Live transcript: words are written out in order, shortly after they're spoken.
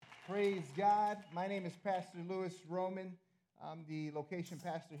Praise God. My name is Pastor Louis Roman. I'm the location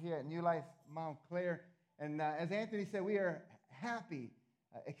pastor here at New Life Montclair. And as Anthony said, we are happy,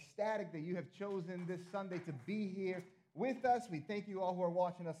 ecstatic that you have chosen this Sunday to be here with us. We thank you all who are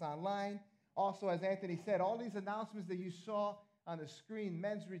watching us online. Also, as Anthony said, all these announcements that you saw on the screen,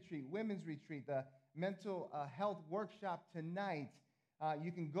 men's retreat, women's retreat, the mental health workshop tonight,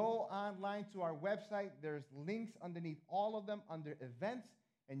 you can go online to our website. There's links underneath all of them under events,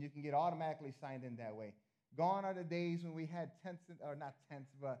 and you can get automatically signed in that way. Gone are the days when we had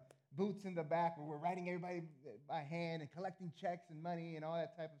boots in the back where we're writing everybody by hand and collecting checks and money and all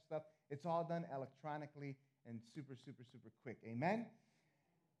that type of stuff. It's all done electronically and super, super, super quick. Amen?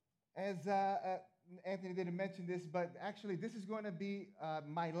 As Anthony didn't mention this, but actually this is going to be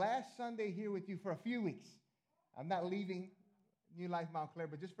my last Sunday here with you for a few weeks. I'm not leaving New Life Montclair,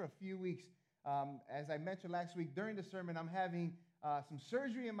 but just for a few weeks. As I mentioned last week during the sermon, I'm having some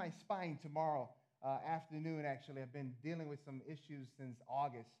surgery in my spine tomorrow afternoon, actually. I've been dealing with some issues since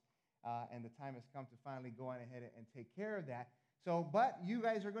August, and the time has come to finally go on ahead and take care of that. So, but you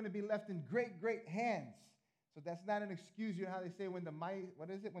guys are going to be left in great, great hands. So that's not an excuse. You know how they say when the mice,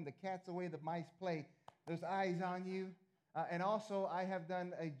 when the cat's away, the mice play. There's eyes on you. And also, I have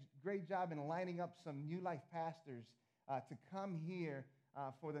done a great job in lining up some New Life pastors to come here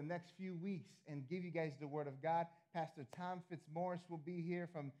for the next few weeks and give you guys the Word of God. Pastor Tom Fitzmaurice will be here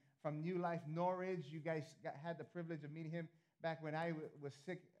from New Life Norridge. You guys had the privilege of meeting him back when I was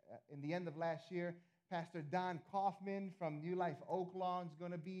sick in the end of last year. Pastor Don Kaufman from New Life Oaklawn is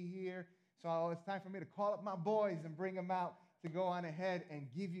going to be here. So it's time for me to call up my boys and bring them out to go on ahead and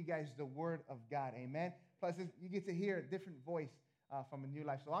give you guys the Word of God. Amen. Plus, you get to hear a different voice from a New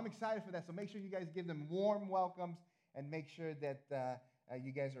Life. So I'm excited for that. So make sure you guys give them warm welcomes and make sure that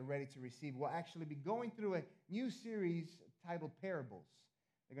you guys are ready to receive. We'll actually be going through a new series titled Parables.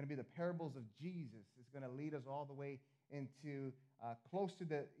 They're going to be the parables of Jesus. It's going to lead us all the way into close to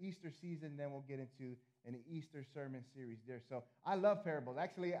the Easter season. Then we'll get into an Easter sermon series there. So I love parables.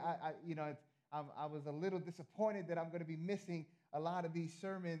 Actually, I was a little disappointed that I'm going to be missing a lot of these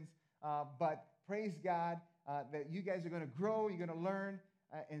sermons. But praise God that you guys are going to grow. You're going to learn.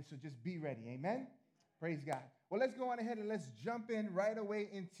 And so just be ready. Amen. Praise God. Well, let's go on ahead and let's jump in right away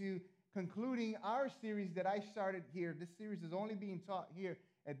into concluding our series that I started here. This series is only being taught here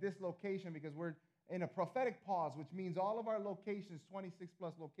at this location because we're in a prophetic pause, which means all of our locations, 26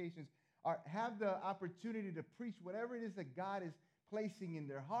 plus locations, have the opportunity to preach whatever it is that God is placing in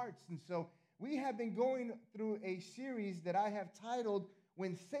their hearts. And so we have been going through a series that I have titled,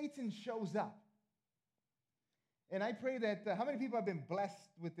 When Satan Shows Up. And I pray that, how many people have been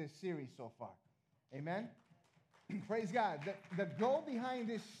blessed with this series so far? Amen. Praise God. The goal behind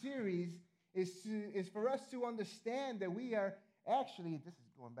this series is for us to understand that we are actually, this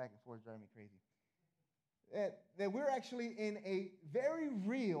is going back and forth, driving me crazy, that we're actually in a very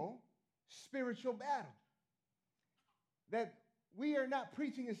real spiritual battle. That we are not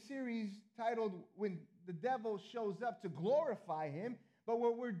preaching a series titled When the Devil Shows Up to glorify him, but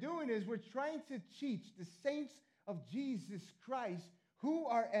what we're doing is we're trying to teach the saints of Jesus Christ who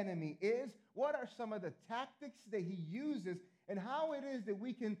our enemy is, what are some of the tactics that he uses, and how it is that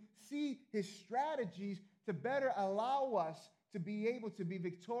we can see his strategies to better allow us to be able to be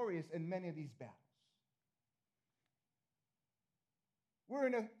victorious in many of these battles. We're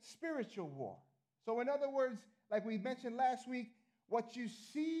in a spiritual war. So in other words, like we mentioned last week, what you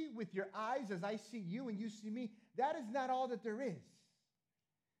see with your eyes as I see you and you see me, that is not all that there is.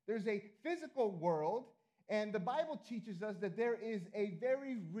 There's a physical world, and the Bible teaches us that there is a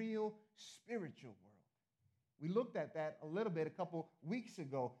very real spiritual world. We looked at that a little bit a couple weeks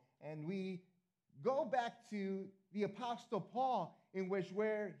ago, and we go back to the Apostle Paul,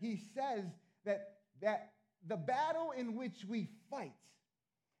 where he says that the battle in which we fight,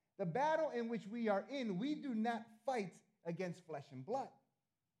 the battle in which we are in, we do not fight against flesh and blood,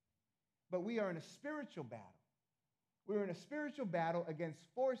 but we are in a spiritual battle. We're in a spiritual battle against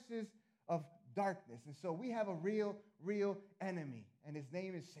forces of darkness. And so we have a real enemy, and his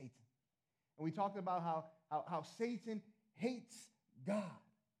name is Satan. And we talked about how Satan hates God.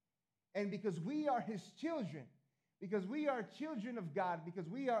 And because we are his children, because we are children of God, because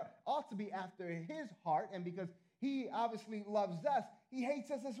we ought to be after his heart, and because he obviously loves us, he hates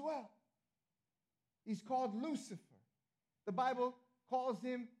us as well. He's called Lucifer. The Bible calls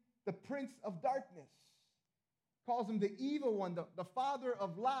him the prince of darkness, calls him the evil one, the father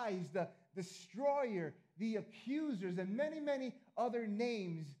of lies, the destroyer, the accusers, and many, many other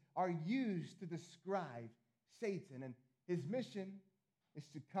names are used to describe Satan. And his mission is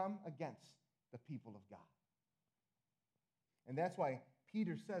to come against the people of God. And that's why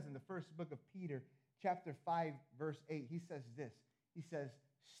Peter says in the first book of Peter, chapter 5, verse 8, he says this. He says,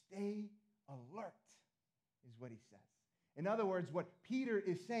 stay alert, is what he says. In other words, what Peter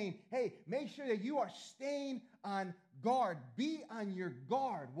is saying, hey, make sure that you are staying on guard. Be on your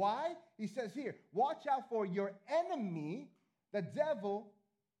guard. Why? He says here, watch out for your enemy, the devil,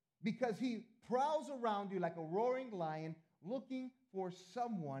 because he prowls around you like a roaring lion, looking for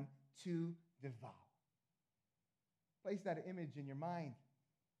someone to devour. Place that image in your mind.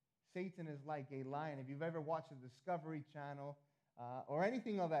 Satan is like a lion. If you've ever watched the Discovery Channel or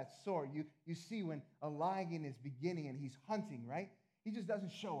anything of that sort, you see when a lion is beginning and he's hunting, right? He just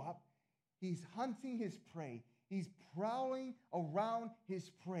doesn't show up. He's hunting his prey. He's prowling around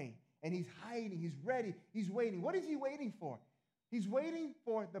his prey. And he's hiding. He's ready. He's waiting. What is he waiting for? He's waiting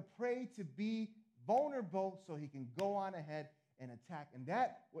for the prey to be vulnerable so he can go on ahead and attack. And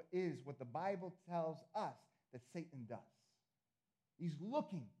that is what the Bible tells us that Satan does. He's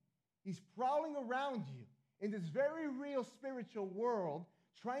looking. He's prowling around you in this very real spiritual world,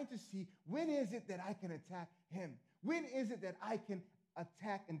 trying to see, when is it that I can attack him? When is it that I can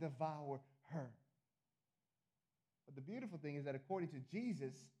attack and devour her? But the beautiful thing is that according to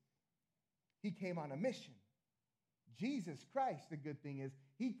Jesus, he came on a mission. Jesus Christ, the good thing is,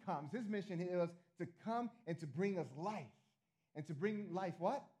 he comes. His mission is to come and to bring us life. And to bring life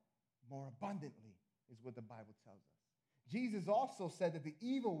what? More abundantly, is what the Bible tells us. Jesus also said that the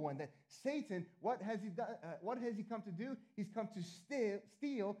evil one, that Satan, what has he done? What has he come to do? He's come to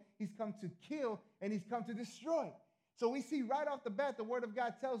steal, he's come to kill, and he's come to destroy. So we see right off the bat, the Word of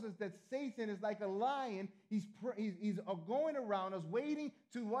God tells us that Satan is like a lion. He's going around us, waiting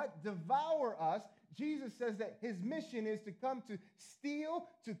to what? Devour us. Jesus says that his mission is to come to steal,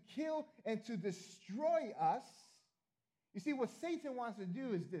 to kill, and to destroy us. You see, what Satan wants to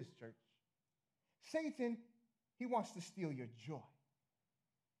do is this, church. Satan, he wants to steal your joy.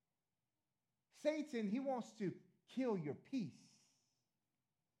 Satan, he wants to kill your peace.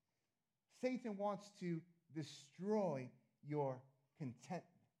 Satan wants to destroy your contentment.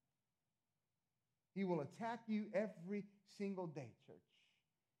 He will attack you every single day, church.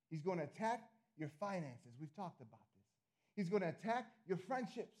 He's going to attack your finances. We've talked about this. He's going to attack your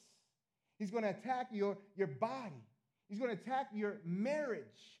friendships. He's going to attack your body. He's going to attack your marriage.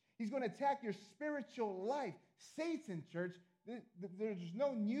 He's going to attack your spiritual life. Satan, church, there's no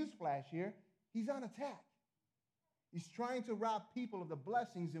newsflash here. He's on attack. He's trying to rob people of the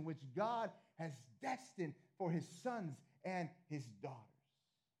blessings in which God has destined for his sons and his daughters.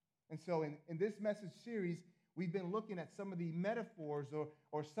 And so in this message series, we've been looking at some of the metaphors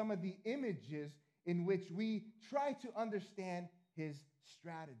or some of the images in which we try to understand his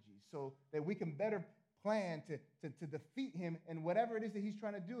strategies so that we can better plan to defeat him and whatever it is that he's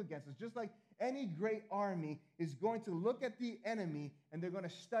trying to do against us. Just like any great army is going to look at the enemy and they're going to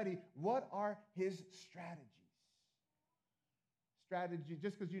study what are his strategies. Strategy,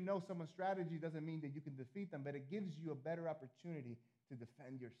 just because you know someone's strategy doesn't mean that you can defeat them, but it gives you a better opportunity to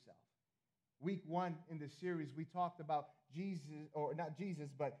defend yourself. Week 1 in the series, we talked about Jesus, or not Jesus,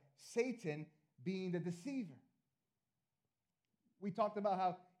 but Satan being the deceiver. We talked about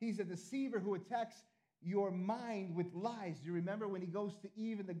how he's a deceiver who attacks your mind with lies. Do you remember when he goes to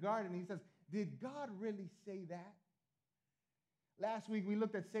Eve in the garden and he says, did God really say that? Last week we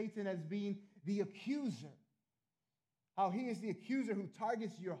looked at Satan as being the accuser. How he is the accuser who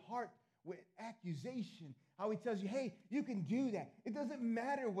targets your heart with accusation. How he tells you, hey, you can do that. It doesn't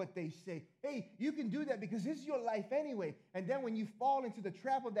matter what they say. Hey, you can do that because this is your life anyway. And then when you fall into the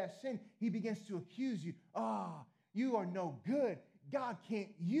trap of that sin, he begins to accuse you. You are no good. God can't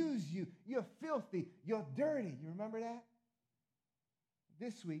use you. You're filthy. You're dirty. You remember that?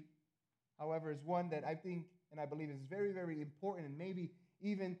 This week, however, is one that I think and I believe is very, very important and maybe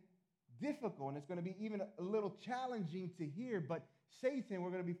even difficult. And it's going to be even a little challenging to hear. But Satan, we're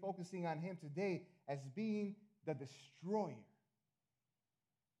going to be focusing on him today as being the destroyer.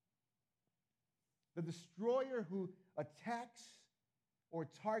 The destroyer who attacks or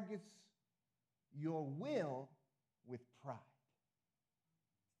targets your will with pride.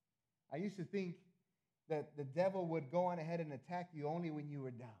 I used to think that the devil would go on ahead and attack you only when you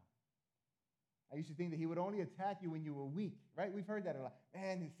were down. I used to think that he would only attack you when you were weak, right? We've heard that a lot.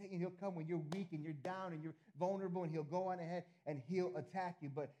 Man, Satan, he'll come when you're weak and you're down and you're vulnerable, and he'll go on ahead and he'll attack you.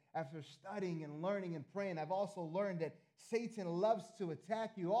 But after studying and learning and praying, I've also learned that Satan loves to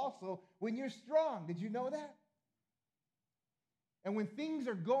attack you also when you're strong. Did you know that? And when things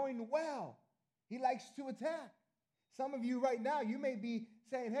are going well, he likes to attack. Some of you right now, you may be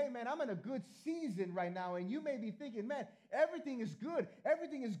saying, hey, man, I'm in a good season right now. And you may be thinking, man, everything is good.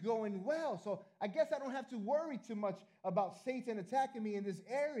 Everything is going well. So I guess I don't have to worry too much about Satan attacking me in this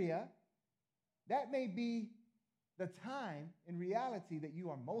area. That may be the time in reality that you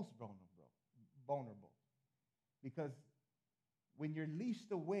are most vulnerable. Because when you're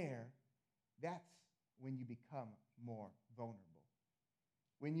least aware, that's when you become more vulnerable.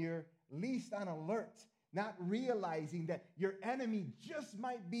 When you're least on alert, not realizing that your enemy just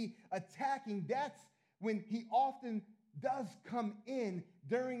might be attacking, that's when he often does come in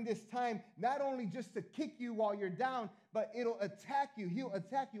during this time, not only just to kick you while you're down, but it'll attack you. He'll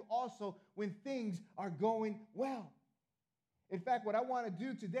attack you also when things are going well. In fact, what I want to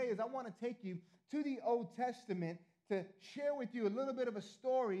do today is I want to take you to the Old Testament to share with you a little bit of a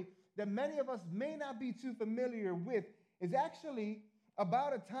story that many of us may not be too familiar with. It's actually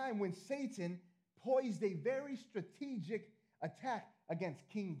about a time when Satan poised a very strategic attack against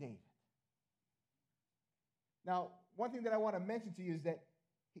King David. Now, one thing that I want to mention to you is that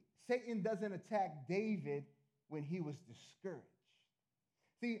Satan doesn't attack David when he was discouraged.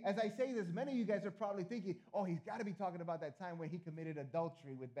 See, as I say this, many of you guys are probably thinking, oh, he's got to be talking about that time when he committed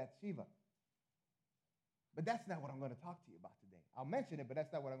adultery with Bathsheba. But that's not what I'm going to talk to you about today. I'll mention it, but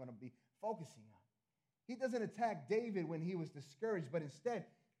that's not what I'm going to be focusing on. He doesn't attack David when he was discouraged, but instead,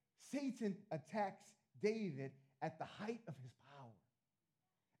 Satan attacks David at the height of his power,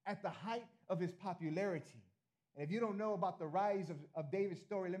 at the height of his popularity. And if you don't know about the rise of David's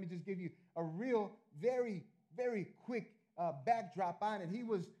story, let me just give you a real, very, very quick backdrop on it. He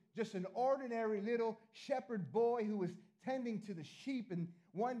was just an ordinary little shepherd boy who was tending to the sheep. And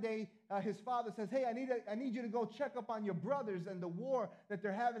one day, his father says, hey, I need you to go check up on your brothers and the war that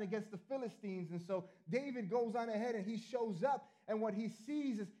they're having against the Philistines. And so David goes on ahead and he shows up. And what he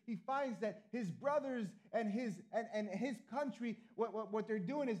sees is he finds that his brothers and his country, what they're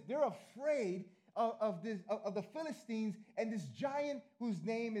doing is they're afraid of the Philistines and this giant whose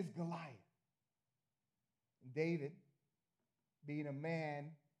name is Goliath. And David, being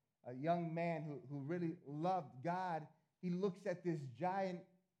a young man who really loved God, he looks at this giant.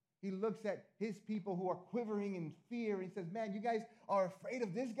 He looks at his people who are quivering in fear. And he says, man, you guys are afraid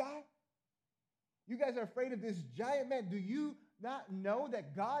of this guy? You guys are afraid of this giant man? Do you not know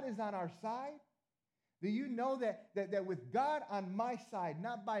that God is on our side? Do you know that with God on my side,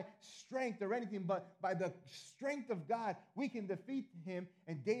 not by strength or anything, but by the strength of God, we can defeat him?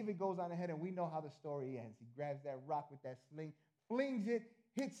 And David goes on ahead, and we know how the story ends. He grabs that rock with that sling, flings it,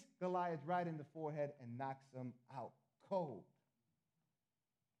 hits Goliath right in the forehead, and knocks him out cold.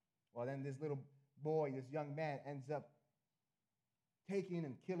 Well, then this little boy, this young man, ends up taking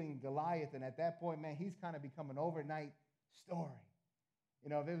and killing Goliath. And at that point, man, he's kind of become an overnight story. You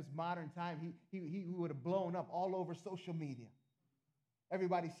know, if it was modern time, he would have blown up all over social media.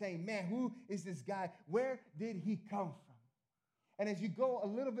 Everybody's saying, man, who is this guy? Where did he come from? And as you go a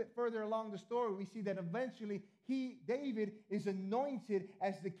little bit further along the story, we see that eventually David, is anointed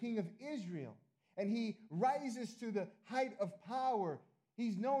as the king of Israel. And he rises to the height of power.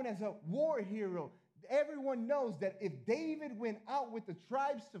 He's known as a war hero. Everyone knows that if David went out with the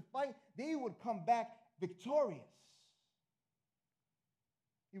tribes to fight, they would come back victorious.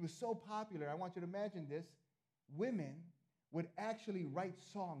 He was so popular. I want you to imagine this. Women would actually write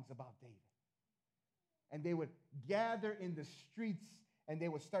songs about David. And they would gather in the streets and they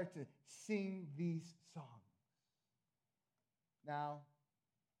would start to sing these songs. Now,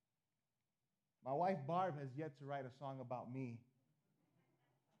 my wife Barb has yet to write a song about me,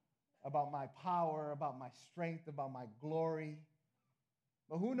 about my power, about my strength, about my glory.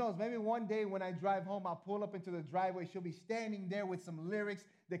 But who knows, maybe one day when I drive home, I'll pull up into the driveway. She'll be standing there with some lyrics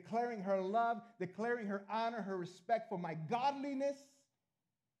declaring her love, declaring her honor, her respect for my godliness,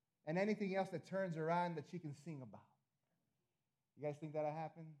 and anything else that turns her on that she can sing about. You guys think that'll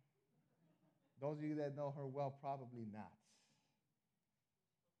happen? Those of you that know her well, probably not.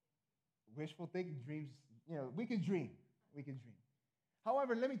 Wishful thinking, dreams, we can dream. We can dream.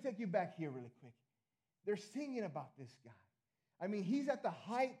 However, let me take you back here really quick. They're singing about this guy. I mean, he's at the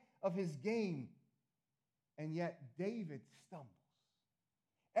height of his game, and yet David stumbles.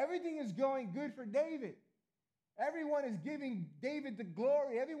 Everything is going good for David. Everyone is giving David the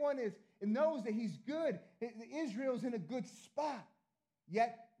glory. Everyone knows that he's good. Israel's in a good spot.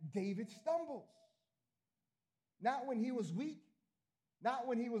 Yet David stumbles. Not when he was weak, not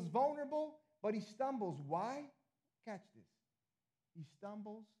when he was vulnerable, but he stumbles. Why? Catch this. He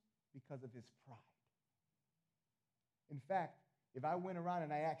stumbles because of his pride. In fact, if I went around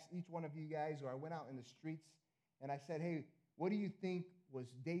and I asked each one of you guys, or I went out in the streets and I said, hey, what do you think was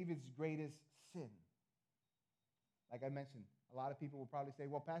David's greatest sin? Like I mentioned, a lot of people will probably say,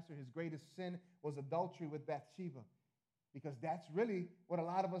 well, Pastor, his greatest sin was adultery with Bathsheba, because that's really what a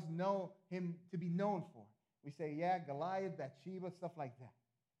lot of us know him to be known for. We say, yeah, Goliath, Bathsheba, stuff like that.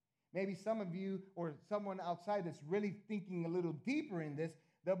 Maybe some of you or someone outside that's really thinking a little deeper in this,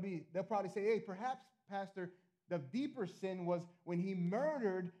 they'll probably say, hey, perhaps, Pastor, the deeper sin was when he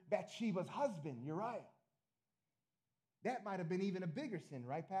murdered Bathsheba's husband, Uriah. That might have been even a bigger sin,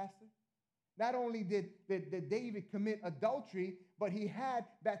 right, Pastor? Not only did David commit adultery, but he had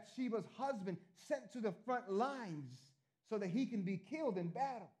Bathsheba's husband sent to the front lines so that he can be killed in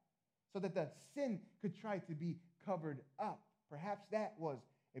battle, so that the sin could try to be covered up. Perhaps that was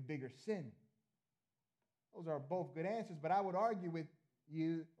a bigger sin. Those are both good answers, but I would argue with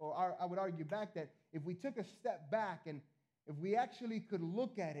you, or I would argue back, that if we took a step back and if we actually could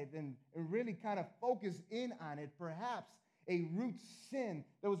look at it and really kind of focus in on it, perhaps there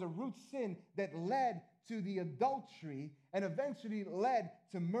was a root sin that led to the adultery and eventually led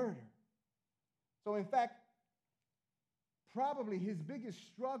to murder. So in fact, probably his biggest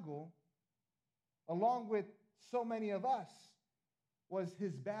struggle, along with so many of us, was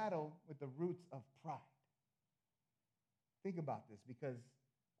his battle with the roots of pride. Think about this, because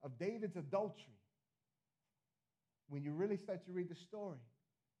of David's adultery, when you really start to read the story,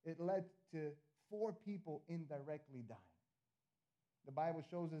 it led to 4 people indirectly dying. The Bible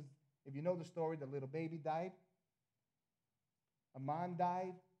shows us, if you know the story, the little baby died, Amnon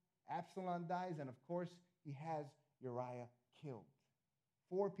died, Absalom dies, and of course, he has Uriah killed.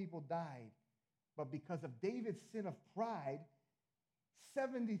 4 people died, but because of David's sin of pride,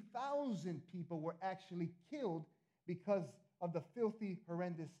 70,000 people were actually killed because of the filthy,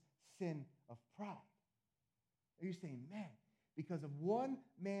 horrendous sin of pride. Are you saying, man, because of one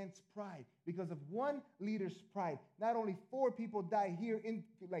man's pride, because of one leader's pride, not only 4 people die here in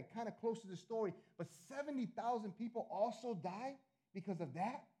like kind of close to the story, but 70,000 people also die because of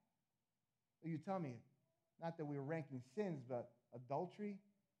that? So you tell me, not that we were ranking sins, but adultery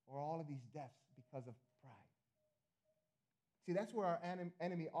or all of these deaths because of pride. See, that's where our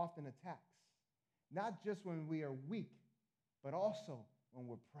enemy often attacks. Not just when we are weak, but also when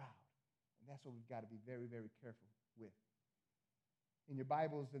we're proud. And that's what we've got to be very, very careful with. In your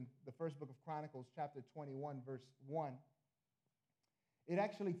Bibles, in the first book of Chronicles, chapter 21, verse 1, it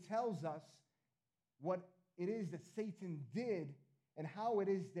actually tells us what it is that Satan did and how it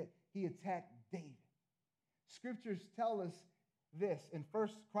is that he attacked David. Scriptures tell us this. In 1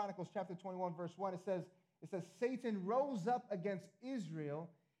 Chronicles chapter 21, verse 1, it says, Satan rose up against Israel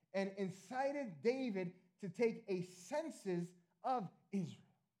and incited David to take a census of Israel.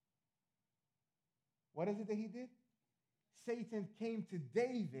 What is it that he did? Satan came to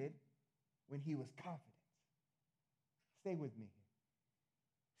David when he was confident. Stay with me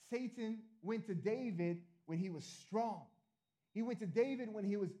here. Satan went to David when he was strong. He went to David when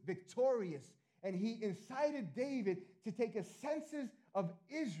he was victorious. And he incited David to take a census of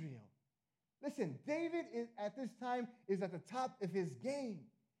Israel. Listen, David at this time is at the top of his game.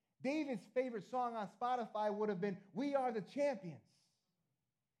 David's favorite song on Spotify would have been, "We Are the Champions."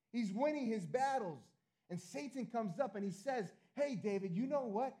 He's winning his battles. And Satan comes up and he says, hey, David, you know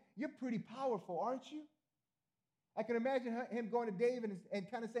what? You're pretty powerful, aren't you? I can imagine him going to David and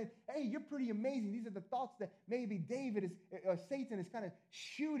kind of saying, hey, you're pretty amazing. These are the thoughts that maybe Satan is kind of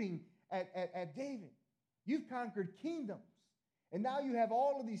shooting at David. You've conquered kingdoms. And now you have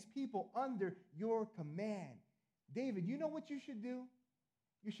all of these people under your command. David, you know what you should do?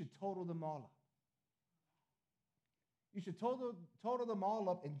 You should total them all up. You should total them all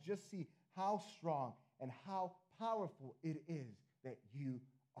up and just see how strong and how powerful it is that you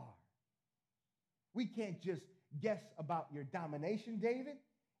are. We can't just guess about your domination, David,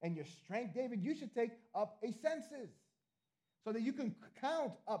 and your strength, David. You should take up a census so that you can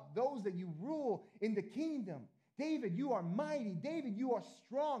count up those that you rule in the kingdom. David, you are mighty. David, you are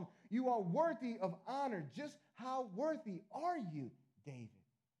strong. You are worthy of honor. Just how worthy are you, David?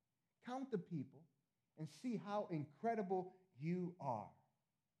 Count the people and see how incredible you are.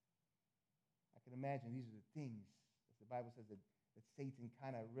 I can imagine these are the things, as the Bible says, that Satan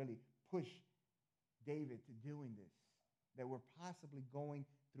kind of really pushed David to doing this, that were possibly going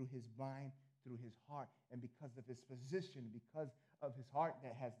through his mind, through his heart. And because of his position, because of his heart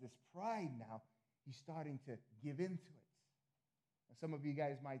that has this pride now, he's starting to give into it. And some of you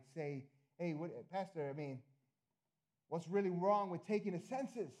guys might say, hey, Pastor, what's really wrong with taking a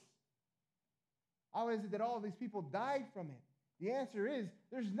census? How is it that all these people died from it? The answer is,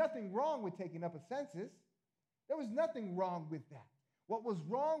 there's nothing wrong with taking up a census. There was nothing wrong with that. What was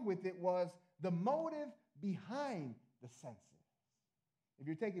wrong with it was the motive behind the census. If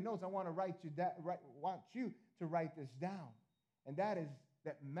you're taking notes, I want you to write this down. And that is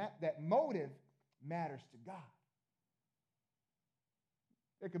that motive matters to God.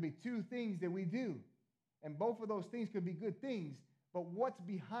 There could be two things that we do, and both of those things could be good things, but what's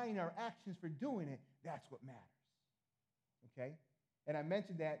behind our actions for doing it, that's what matters. Okay? And I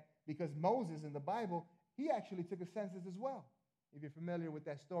mentioned that because Moses in the Bible, he actually took a census as well, if you're familiar with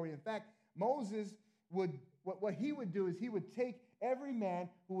that story. In fact, Moses what he would do is he would take every man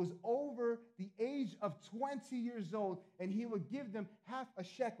who was over the age of 20 years old, and he would give them half a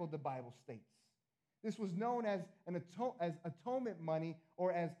shekel, the Bible states. This was known as as atonement money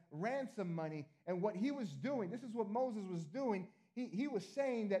or as ransom money. And what he was doing, this is what Moses was doing. He was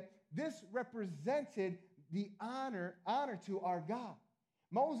saying that this represented the honor to our God.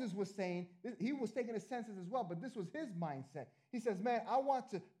 Moses was saying, he was taking a census as well, but this was his mindset. He says, man, I want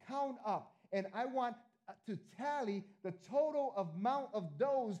to count up and I want to tally the total amount of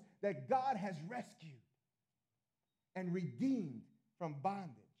those that God has rescued and redeemed from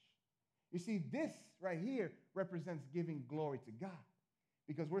bondage. You see, this right here represents giving glory to God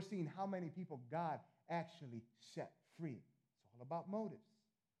because we're seeing how many people God actually set free. It's all about motives.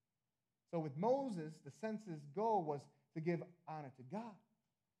 So with Moses, the census goal was to give honor to God.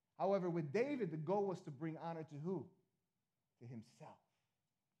 However, with David, the goal was to bring honor to who? To himself.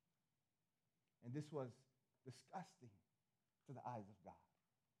 And this was disgusting to the eyes of God.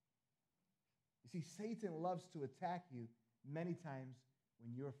 You see, Satan loves to attack you many times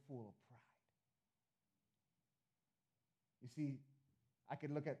when you're full of pride. You see, I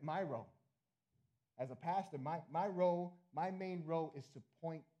could look at my role. As a pastor, my role, my main role is to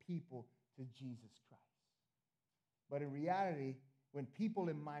point people to Jesus Christ. But in reality, when people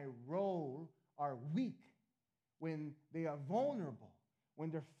in my role are weak, when they are vulnerable, when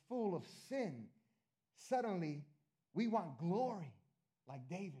they're full of sin, suddenly we want glory like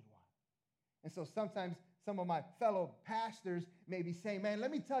David wanted. And so sometimes some of my fellow pastors may be saying, man,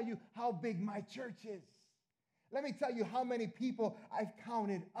 let me tell you how big my church is. Let me tell you how many people I've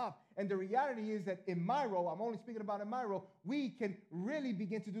counted up. And the reality is that in my role, I'm only speaking about in my role, we can really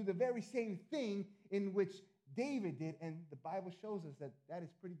begin to do the very same thing in which David did. And the Bible shows us that that is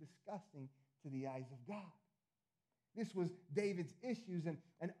pretty disgusting to the eyes of God. This was David's issues, and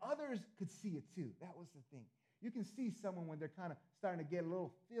others could see it too. That was the thing. You can see someone when they're kind of starting to get a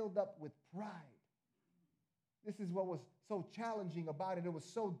little filled up with pride. This is what was so challenging about it. It was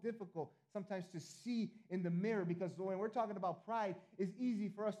so difficult sometimes to see in the mirror because when we're talking about pride, it's easy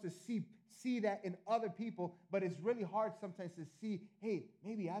for us to see that in other people, but it's really hard sometimes to see, hey,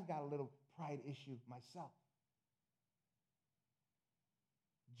 maybe I've got a little pride issue myself.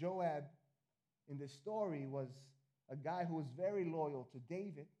 Joab in this story was a guy who was very loyal to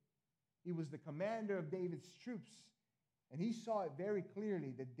David. He was the commander of David's troops, and he saw it very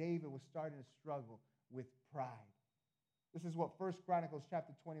clearly that David was starting to struggle with pride. This is what 1 Chronicles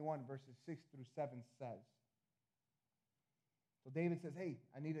chapter 21, verses 6 through 7 says. So David says, hey,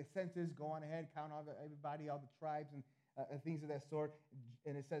 I need a census. Go on ahead, count everybody, all the tribes and things of that sort.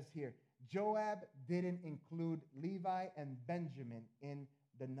 And it says here, Joab didn't include Levi and Benjamin in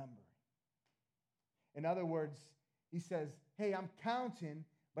the numbering. In other words, he says, hey, I'm counting,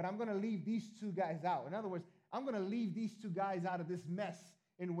 but I'm going to leave these two guys out. In other words, I'm going to leave these two guys out of this mess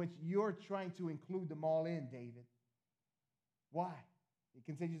in which you're trying to include them all in, David. Why? He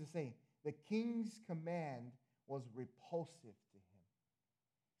continues to say, the king's command was repulsive to him.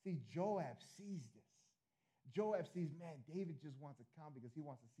 See, Joab sees this. Joab sees, man, David just wants to count because he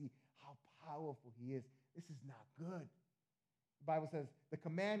wants to see how powerful he is. This is not good. The Bible says, the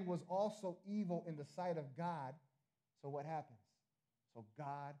command was also evil in the sight of God. So what happens? So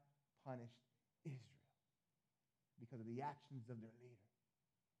God punished Israel because of the actions of their leader.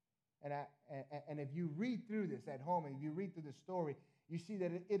 And if you read through this at home, and if you read through the story, you see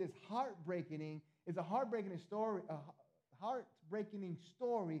that it is heartbreaking. It's a heartbreaking story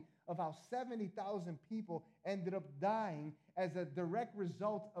of how 70,000 people ended up dying as a direct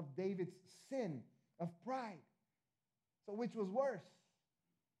result of David's sin of pride. So which was worse?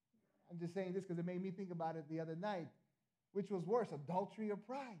 I'm just saying this because it made me think about it the other night. Which was worse, adultery or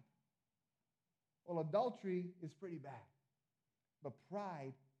pride? Well, adultery is pretty bad, but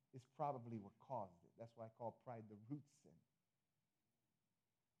pride is probably what caused it. That's why I call pride the root sin.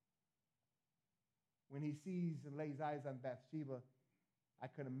 When he sees and lays eyes on Bathsheba, I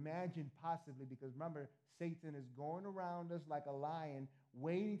could imagine possibly, because remember, Satan is going around us like a lion,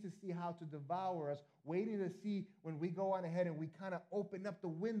 waiting to see how to devour us, waiting to see when we go on ahead and we kind of open up the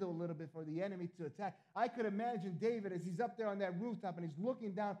window a little bit for the enemy to attack. I could imagine David as he's up there on that rooftop and he's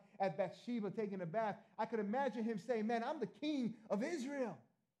looking down at Bathsheba taking a bath. I could imagine him saying, man, I'm the king of Israel.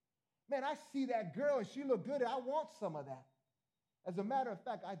 Man, I see that girl and she looked good and I want some of that. As a matter of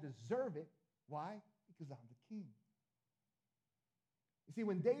fact, I deserve it. Why? Because I'm the king. You see,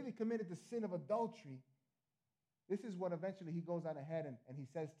 when David committed the sin of adultery, this is what eventually he goes on ahead and he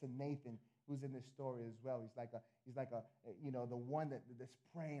says to Nathan, who's in this story as well. He's like a the one that's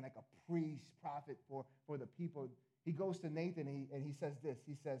praying like a priest, prophet for the people. He goes to Nathan and he says this.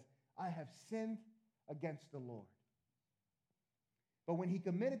 He says, I have sinned against the Lord. But when he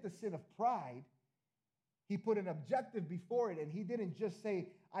committed the sin of pride, he put an objective before it, and he didn't just say,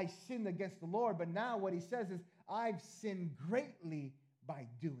 I sinned against the Lord, but now what he says is, I've sinned greatly by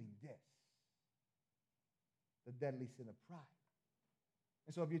doing this. The deadly sin of pride.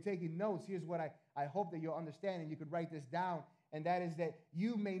 And so if you're taking notes, here's what I hope that you'll understand, and you could write this down, and that is that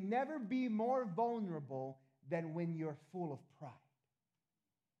you may never be more vulnerable than when you're full of pride.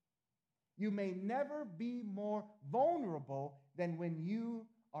 You may never be more vulnerable than when you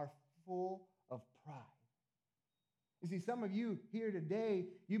are full of pride. You see, some of you here today,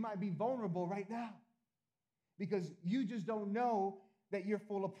 you might be vulnerable right now because you just don't know that you're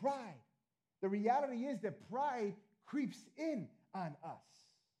full of pride. The reality is that pride creeps in on us.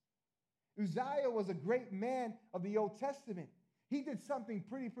 Uzziah was a great man of the Old Testament. He did something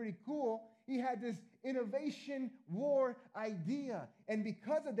pretty cool. He had this innovation war idea. And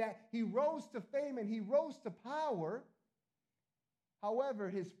because of that, he rose to fame and he rose to power. However,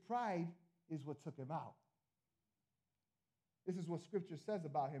 his pride is what took him out. This is what Scripture says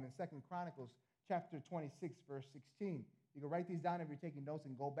about him in 2 Chronicles chapter 26, verse 16. You can write these down if you're taking notes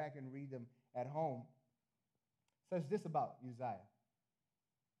and go back and read them at home. It says this about Uzziah.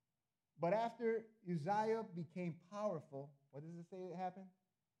 But after Uzziah became powerful, what does it say that happened?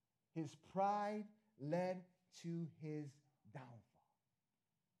 His pride led to his downfall.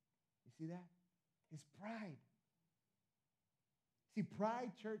 You see that? His pride. See,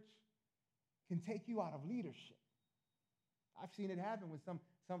 pride, church, can take you out of leadership. I've seen it happen with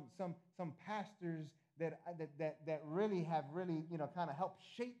some pastors that really have kind of helped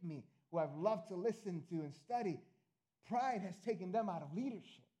shape me, who I've loved to listen to and study. Pride has taken them out of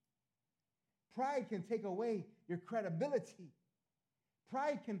leadership. Pride can take away your credibility.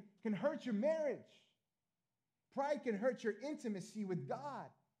 Pride can hurt your marriage. Pride can hurt your intimacy with God.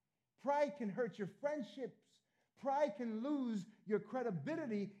 Pride can hurt your friendships. Pride can lose your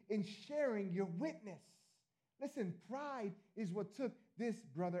credibility in sharing your witness. Listen, pride is what took this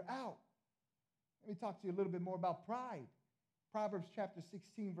brother out. Let me talk to you a little bit more about pride. Proverbs chapter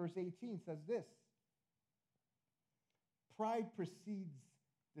 16, verse 18 says this. Pride precedes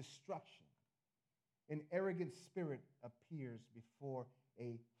destruction. An arrogant spirit appears before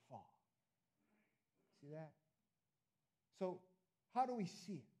a fall. See that? So how do we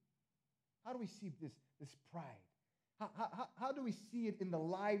see it? How do we see this pride? How do we see it in the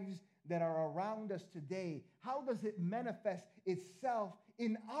lives that are around us today? How does it manifest itself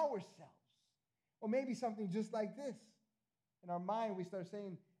in ourselves? Or maybe something just like this. In our mind, we start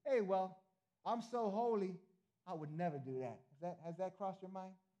saying, hey, well, I'm so holy, I would never do that. Has that crossed your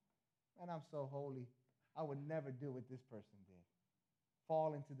mind? Man, I'm so holy, I would never do what this person did.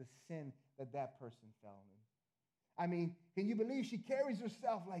 Fall into the sin that person fell in. I mean, can you believe she carries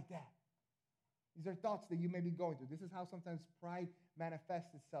herself like that? These are thoughts that you may be going through. This is how sometimes pride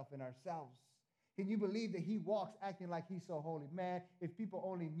manifests itself in ourselves. Can you believe that he walks acting like he's so holy? Man, if people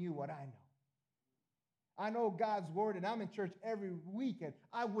only knew what I know. I know God's word, and I'm in church every weekend.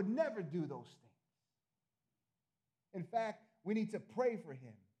 I would never do those things. In fact, we need to pray for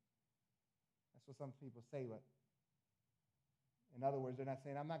him. That's what some people say. But in other words, they're not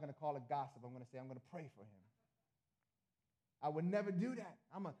saying, I'm not going to call it gossip. I'm going to say, I'm going to pray for him. I would never do that.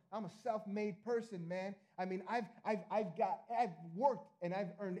 I'm a self-made person, man. I mean, I've worked and I've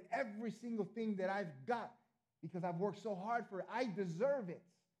earned every single thing that I've got because I've worked so hard for it. I deserve it.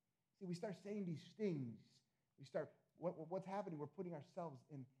 See, we start saying these things. What's happening? We're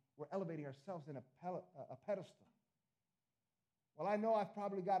elevating ourselves in a pedestal. Well, I know I've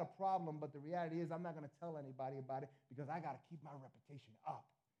probably got a problem, but the reality is I'm not going to tell anybody about it because I got to keep my reputation up.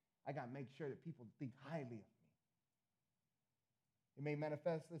 I got to make sure that people think highly of me. It may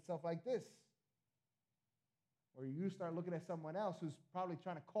manifest itself like this, where you start looking at someone else who's probably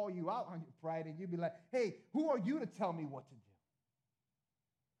trying to call you out on your pride, and you be like, hey, who are you to tell me what to do?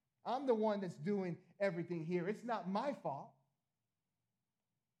 I'm the one that's doing everything here. It's not my fault.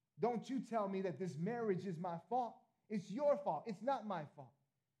 Don't you tell me that this marriage is my fault. It's your fault. It's not my fault.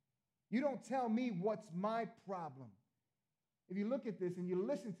 You don't tell me what's my problem. If you look at this and you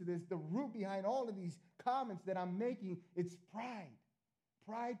listen to this, the root behind all of these comments that I'm making, it's pride.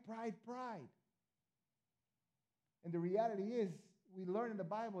 Pride, pride, pride. And the reality is, we learn in the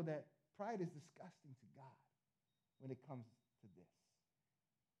Bible that pride is disgusting to God when it comes to this.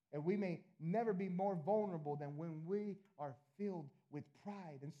 And we may never be more vulnerable than when we are filled with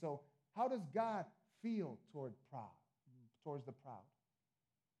pride. And so, how does God feel towards the proud?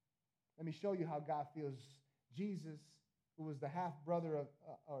 Let me show you how God feels. Jesus, who was the half-brother of,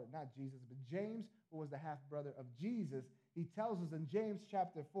 or not Jesus, but James, who was the half-brother of Jesus, he tells us in James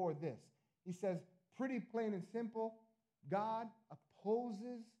chapter 4 this. He says, pretty plain and simple, God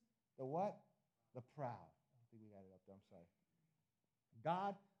opposes the what? The proud. I think we got it up there, I'm sorry.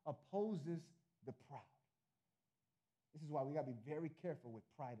 God opposes the proud. This is why we got to be very careful with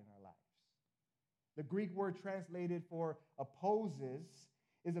pride in our lives. The Greek word translated for opposes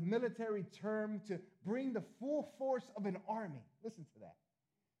is a military term to bring the full force of an army. Listen to that.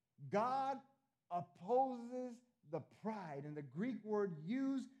 God opposes the pride. And the Greek word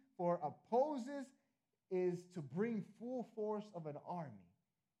used for opposes is to bring full force of an army.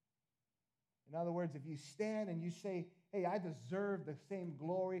 In other words, if you stand and you say, hey, I deserve the same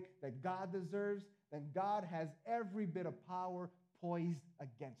glory that God deserves, then God has every bit of power poised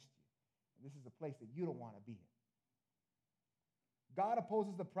against you. And this is a place that you don't want to be in. God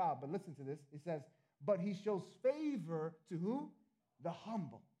opposes the proud, but listen to this. It says, but he shows favor to who? The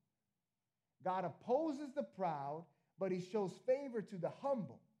humble. God opposes the proud, but he shows favor to the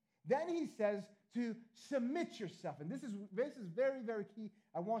humble. Then he says to submit yourself. And this is very, very key.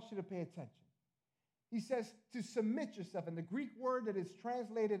 I want you to pay attention. He says to submit yourself. And the Greek word that is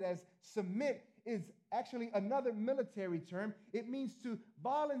translated as submit is actually another military term. It means to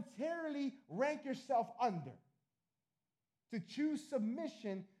voluntarily rank yourself under. To choose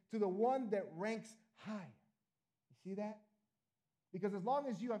submission to the one that ranks higher. You see that? Because as long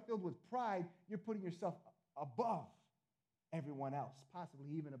as you are filled with pride, you're putting yourself above everyone else, possibly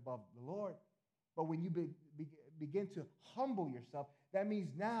even above the Lord. But when you begin to humble yourself, that means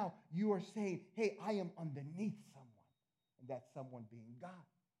now you are saying, hey, I am underneath someone, and that's someone being God.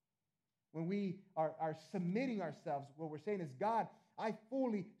 When we are submitting ourselves, what we're saying is, God, I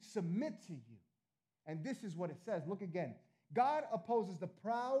fully submit to you. And this is what it says. Look again. God opposes the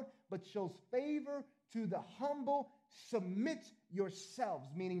proud, but shows favor to the humble. Submit yourselves,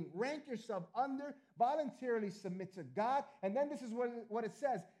 meaning rank yourself under, voluntarily submit to God. And then this is what it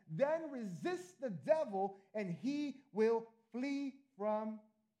says. Then resist the devil, and he will flee from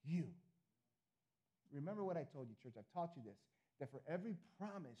you. Remember what I told you, church. I've taught you this, that for every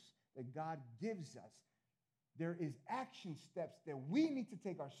promise that God gives us, there is action steps that we need to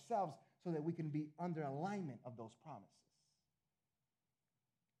take ourselves so that we can be under alignment of those promises.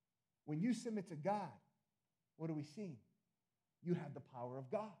 When you submit to God, what are we seeing? You have the power of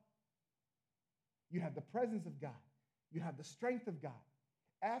God. You have the presence of God. You have the strength of God.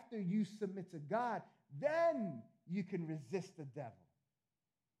 After you submit to God, then you can resist the devil.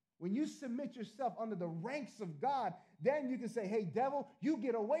 When you submit yourself under the ranks of God, then you can say, hey, devil, you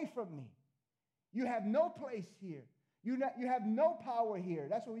get away from me. You have no place here. You have no power here.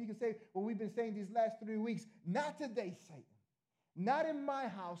 That's what you can say, what we've been saying these last 3 weeks. Not today, Satan. Not in my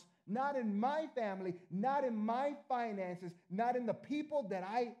house, not in my family, not in my finances, not in the people that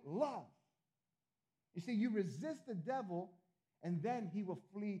I love. You see, you resist the devil, and then he will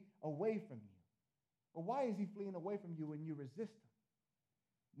flee away from you. But why is he fleeing away from you when you resist him?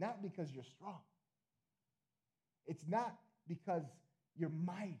 Not because you're strong. It's not because you're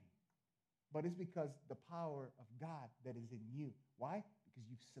mighty, but it's because the power of God that is in you. Why? Because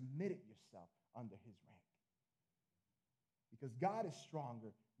you've submitted yourself under his rank. Because God is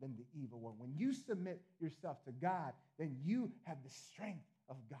stronger than the evil one. When you submit yourself to God, then you have the strength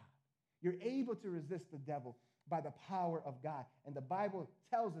of God. You're able to resist the devil by the power of God. And the Bible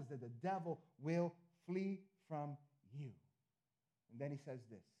tells us that the devil will flee from you. And then he says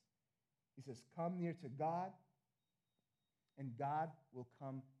this. He says, come near to God, and God will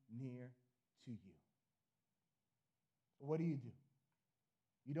come near to you. So what do?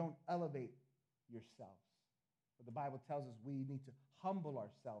 You don't elevate yourselves. But the Bible tells us we need to humble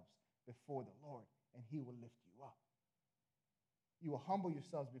ourselves before the Lord, and he will lift you up. You will humble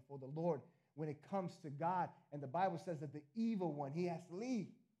yourselves before the Lord when it comes to God. And the Bible says that the evil one, he has to leave.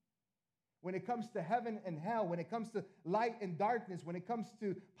 When it comes to heaven and hell, when it comes to light and darkness, when it comes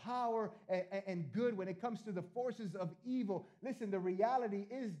to power and good, when it comes to the forces of evil, listen, the reality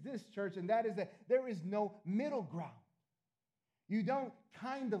is this, church, and that is that there is no middle ground. You don't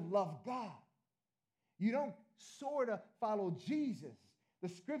kind of love God. You don't sort of follow Jesus. The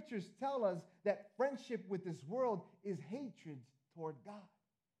scriptures tell us that friendship with this world is hatred toward God.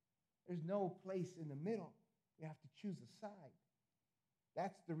 There's no place in the middle. We have to choose a side.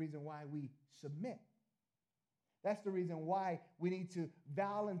 That's the reason why we submit. That's the reason why we need to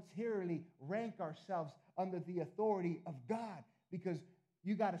voluntarily rank ourselves under the authority of God, because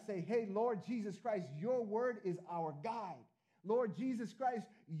you got to say, hey, Lord Jesus Christ, your word is our guide. Lord Jesus Christ,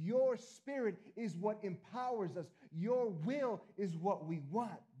 your spirit is what empowers us. Your will is what we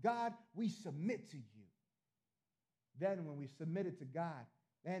want. God, we submit to you. Then when we submit it to God,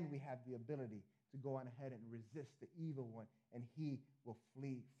 then we have the ability to go on ahead and resist the evil one, and he will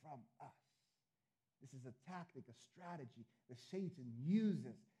flee from us. This is a tactic, a strategy that Satan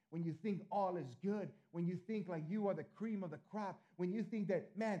uses. When you think all is good, when you think like you are the cream of the crop, when you think that,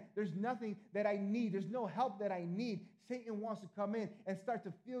 man, there's nothing that I need, there's no help that I need, Satan wants to come in and start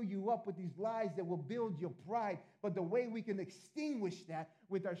to fill you up with these lies that will build your pride. But the way we can extinguish that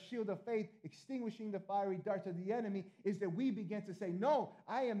with our shield of faith, extinguishing the fiery darts of the enemy, is that we begin to say, no,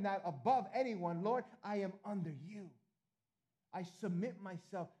 I am not above anyone, Lord. I am under you. I submit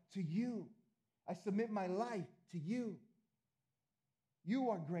myself to you. I submit my life to you.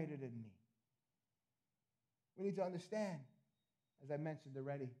 You are greater than me. We need to understand, as I mentioned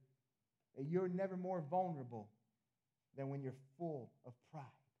already, that you're never more vulnerable than when you're full of pride.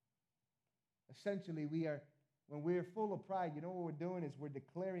 Essentially, when we're full of pride, you know what we're doing is we're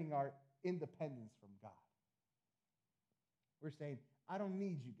declaring our independence from God. We're saying, I don't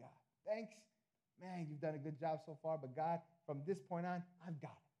need you, God. Thanks. Man, you've done a good job so far, but God, from this point on, I've got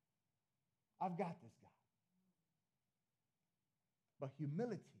it. I've got this, God. But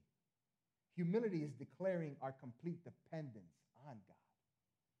humility is declaring our complete dependence on God.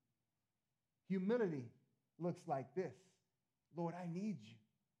 Humility looks like this. Lord, I need you.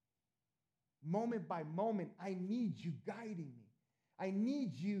 Moment by moment, I need you guiding me. I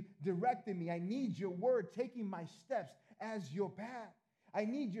need you directing me. I need your word taking my steps as your path. I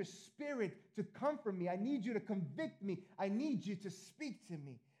need your spirit to comfort me. I need you to convict me. I need you to speak to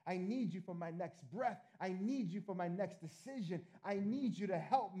me. I need you for my next breath. I need you for my next decision. I need you to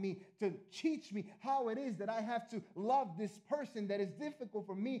help me, to teach me how it is that I have to love this person that is difficult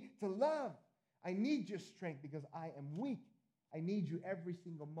for me to love. I need your strength because I am weak. I need you every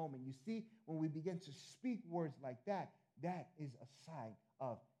single moment. You see, when we begin to speak words like that, that is a sign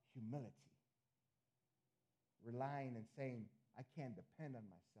of humility. Relying and saying, I can't depend on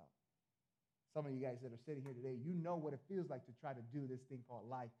myself. Some of you guys that are sitting here today, you know what it feels like to try to do this thing called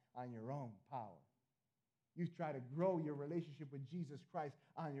life on your own power. You try to grow your relationship with Jesus Christ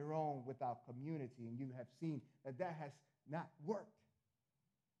on your own without community, and you have seen that that has not worked.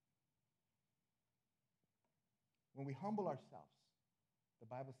 When we humble ourselves, the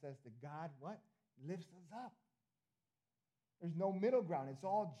Bible says that God, what? Lifts us up. There's no middle ground. It's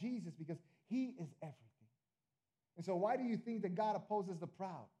all Jesus because he is everything. And so why do you think that God opposes the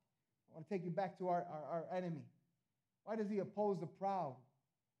proud? I want to take you back to our enemy. Why does he oppose the proud?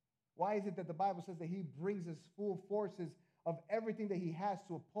 Why is it that the Bible says that he brings his full forces of everything that he has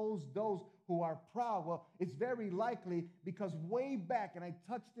to oppose those who are proud? Well, it's very likely because way back, and I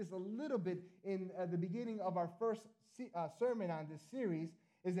touched this a little bit in the beginning of our first sermon on this series,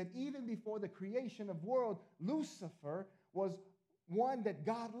 is that even before the creation of world, Lucifer was one that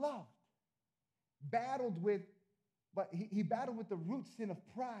God loved. But he battled with the root sin of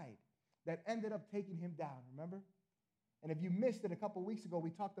pride that ended up taking him down, remember? And if you missed it a couple weeks ago, we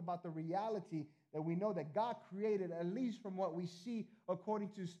talked about the reality that we know that God created, at least from what we see according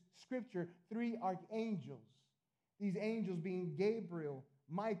to Scripture, 3 archangels. These angels being Gabriel,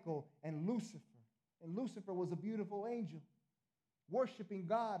 Michael, and Lucifer. And Lucifer was a beautiful angel, worshiping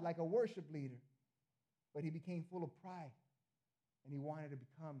God like a worship leader. But he became full of pride, and he wanted to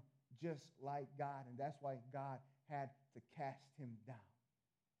become just like God, and that's why God had to cast him down.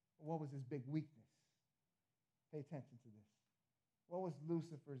 What was his big weakness? Pay attention to this. What was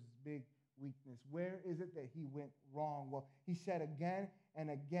Lucifer's big weakness? Where is it that he went wrong? Well, he said again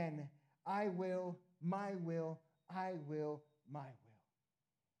and again, I will, my will, I will, my will.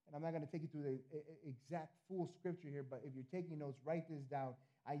 And I'm not going to take you through the exact full scripture here, but if you're taking notes, write this down.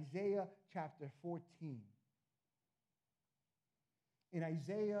 Isaiah chapter 14. In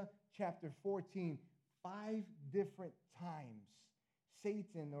Isaiah chapter 14, 5 different times,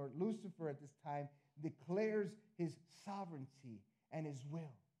 Satan, or Lucifer at this time, declares his sovereignty and his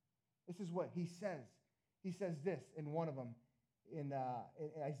will. This is what he says. He says this in one of them, in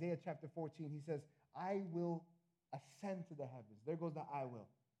Isaiah chapter 14. He says, I will ascend to the heavens. There goes the I will.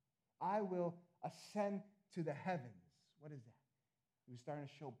 I will ascend to the heavens. What is that? He was starting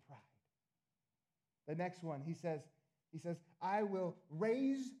to show pride. The next one, he says, I will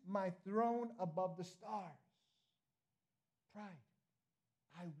raise my throne above the stars. Pride.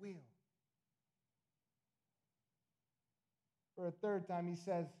 I will. For a third time, he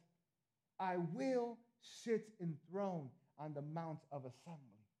says, I will sit enthroned on the Mount of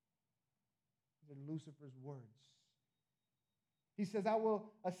Assembly. These are Lucifer's words. He says, I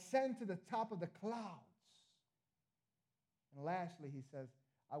will ascend to the top of the clouds. And lastly, he says,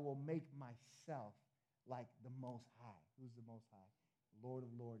 I will make myself like the Most High. Who's the Most High? Lord of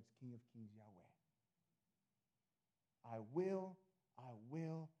Lords, King of Kings, Yahweh. I will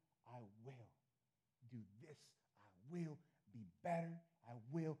do this. I will be better. I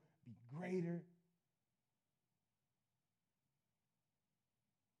will be greater.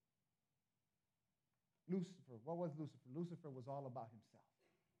 Lucifer, what was Lucifer? Lucifer was all about himself.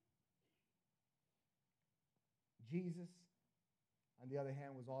 Jesus, on the other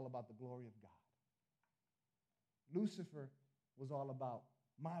hand, was all about the glory of God. Lucifer was all about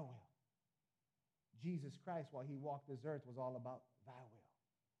my will. Jesus Christ, while he walked this earth, was all about thy will.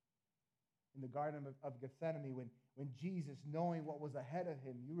 In the Garden of Gethsemane, when Jesus, knowing what was ahead of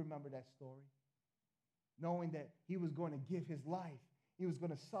him, you remember that story? Knowing that he was going to give his life, he was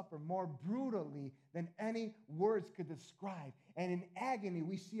going to suffer more brutally than any words could describe. And in agony,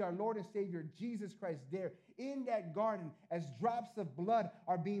 we see our Lord and Savior, Jesus Christ, there in that garden as drops of blood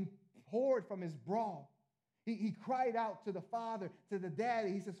are being poured from his brow. He cried out to the Father, to the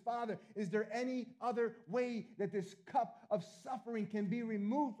Daddy. He says, Father, is there any other way that this cup of suffering can be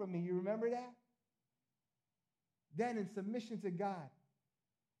removed from me? You remember that? Then in submission to God,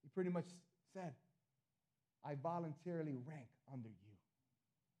 he pretty much said, I voluntarily rank under you.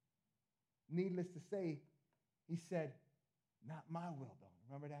 Needless to say, he said, not my will, though.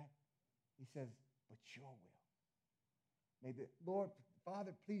 Remember that? He says, but your will. May the Lord,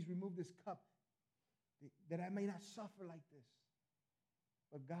 Father, please remove this cup that I may not suffer like this.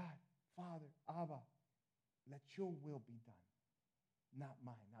 But God, Father, Abba, let your will be done, not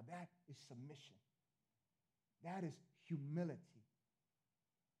mine. Now that is submission. That is humility.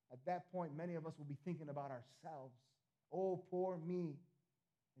 At that point, many of us will be thinking about ourselves. Oh, poor me.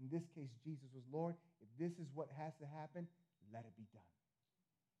 In this case, Jesus was, Lord, if this is what has to happen, let it be done.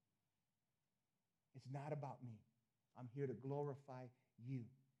 It's not about me. I'm here to glorify you.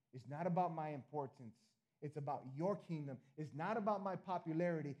 It's not about my importance. It's about your kingdom. It's not about my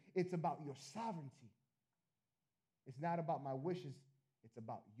popularity. It's about your sovereignty. It's not about my wishes. It's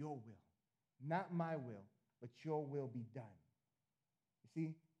about your will. Not my will, but your will be done. You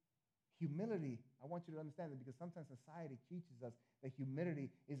see, humility, I want you to understand that because sometimes society teaches us that humility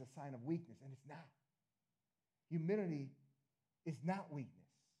is a sign of weakness, and it's not. Humility is not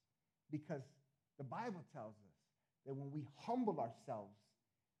weakness because the Bible tells us that when we humble ourselves,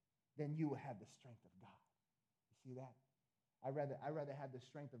 then you will have the strength of God. You see that? I'd rather have the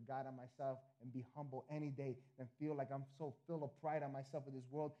strength of God on myself and be humble any day than feel like I'm so full of pride on myself in this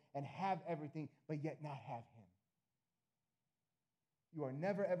world and have everything, but yet not have him. You are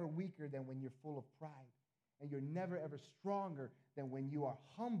never, ever weaker than when you're full of pride. And you're never, ever stronger than when you are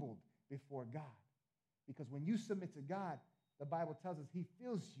humbled before God. Because when you submit to God, the Bible tells us he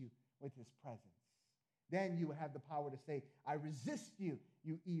fills you with his presence. Then you have the power to say, I resist you,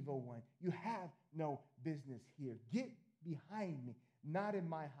 you evil one. You have no business here. Get behind me. Not in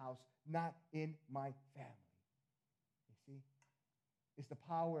my house, not in my family. You see? It's the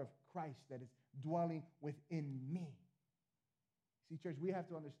power of Christ that is dwelling within me. See, church, we have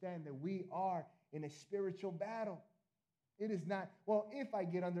to understand that we are in a spiritual battle. It is not, well, if I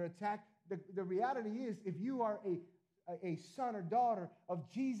get under attack, the reality is if you are a son or daughter of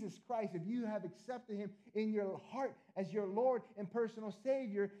Jesus Christ, if you have accepted him in your heart as your Lord and personal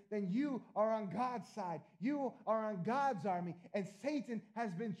Savior, then you are on God's side. You are on God's army. And Satan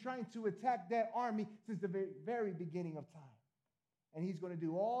has been trying to attack that army since the very beginning of time. And he's going to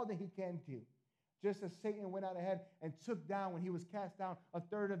do all that he can do. Just as Satan went out ahead and took down, when he was cast down, a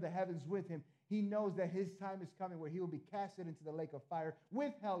third of the heavens with him, he knows that his time is coming where he will be casted into the lake of fire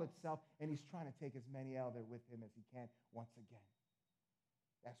with hell itself, and he's trying to take as many out there with him as he can once again.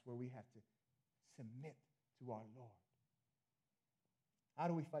 That's where we have to submit to our Lord. How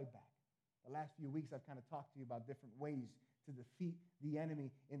do we fight back? The last few weeks, I've kind of talked to you about different ways to defeat the enemy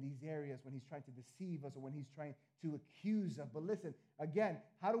in these areas when he's trying to deceive us or when he's trying to accuse us. But listen, again,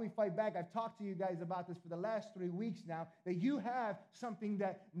 how do we fight back? I've talked to you guys about this for the last 3 weeks now, that you have something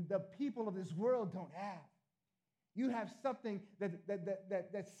that the people of this world don't have. You have something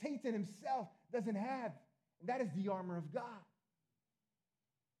that Satan himself doesn't have, and that is the armor of God.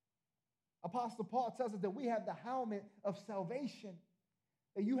 Apostle Paul tells us that we have the helmet of salvation.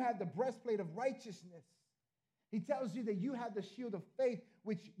 that you have the breastplate of righteousness. He tells you that you have the shield of faith,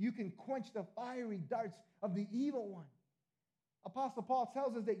 which you can quench the fiery darts of the evil one. Apostle Paul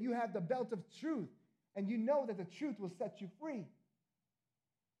tells us that you have the belt of truth, and you know that the truth will set you free.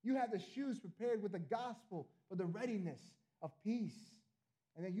 You have the shoes prepared with the gospel for the readiness of peace.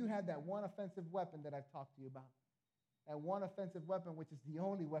 And then you have that one offensive weapon that I've talked to you about. That one offensive weapon, which is the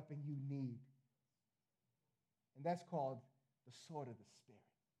only weapon you need. And that's called the sword of the Spirit.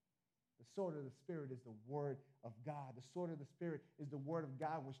 The sword of the Spirit is the word of God. The sword of the Spirit is the word of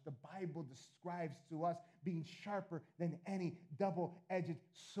God, which the Bible describes to us being sharper than any double-edged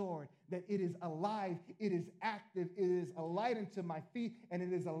sword. That it is alive, it is active, it is a light unto my feet, and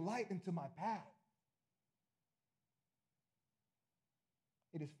it is a light unto my path.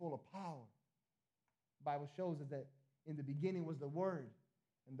 It is full of power. The Bible shows us that in the beginning was the Word,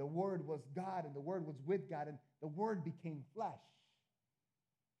 and the Word was God, and the Word was with God, and the Word became flesh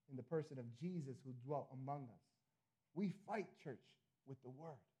in the person of Jesus who dwelt among us. We fight, church, with the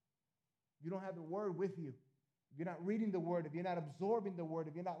Word. If you don't have the Word with you, if you're not reading the Word, if you're not absorbing the Word,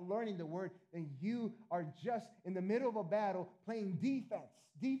 if you're not learning the Word, then you are just in the middle of a battle playing defense.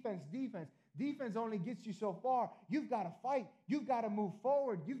 Defense, defense. Defense only gets you so far. You've got to fight. You've got to move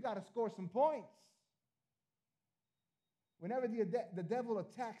forward. You've got to score some points. Whenever the devil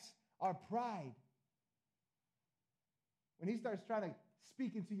attacks our pride, when he starts trying to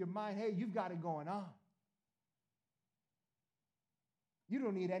speak into your mind, hey, you've got it going on. You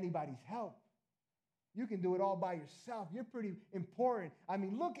don't need anybody's help. You can do it all by yourself. You're pretty important. I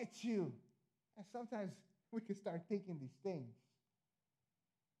mean, look at you. And sometimes we can start thinking these things.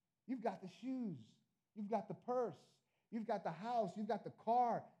 You've got the shoes. You've got the purse. You've got the house. You've got the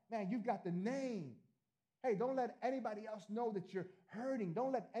car. Man, you've got the name. Hey, don't let anybody else know that you're hurting.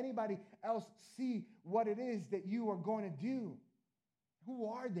 Don't let anybody else see what it is that you are going to do. Who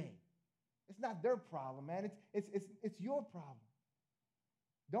are they? It's not their problem, man. It's your problem.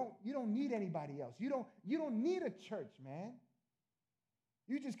 You don't need anybody else. You don't need a church, man.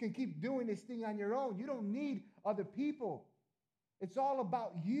 You just can keep doing this thing on your own. You don't need other people. It's all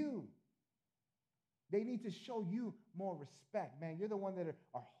about you. They need to show you more respect, man. You're the one that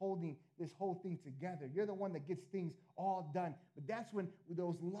are holding this whole thing together. You're the one that gets things all done. But that's when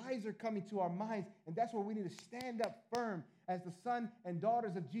those lies are coming to our minds, and that's where we need to stand up firm as the son and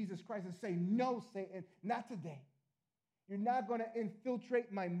daughters of Jesus Christ and say, no, Satan, not today. You're not going to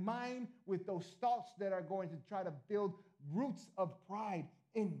infiltrate my mind with those thoughts that are going to try to build roots of pride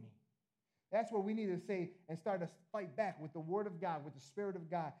in me. That's where we need to say and start to fight back with the Word of God, with the Spirit of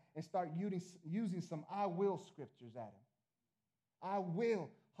God, and start using some I will scriptures at him. I will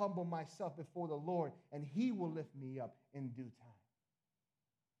humble myself before the Lord, and he will lift me up in due time.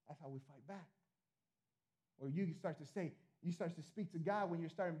 That's how we fight back. Or you start to speak to God when you're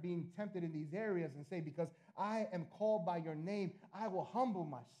starting being tempted in these areas and say, because I am called by your name, I will humble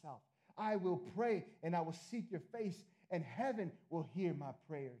myself. I will pray, and I will seek your face, and heaven will hear my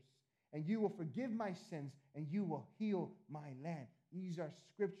prayers. And you will forgive my sins, and you will heal my land. These are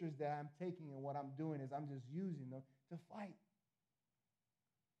scriptures that I'm taking, and what I'm doing is I'm just using them to fight.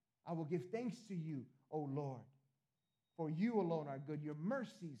 I will give thanks to you, O Lord, for you alone are good. Your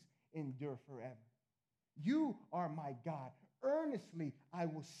mercies endure forever. You are my God. Earnestly I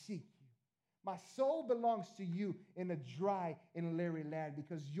will seek you. My soul belongs to you in a dry and weary land,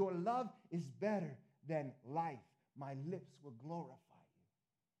 because your love is better than life. My lips will glorify you.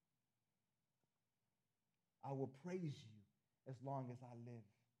 I will praise you as long as I live,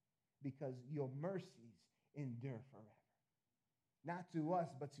 because your mercies endure forever. Not to us,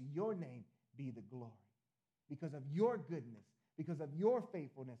 but to your name be the glory, because of your goodness, because of your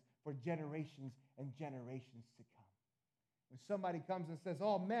faithfulness for generations and generations to come. When somebody comes and says,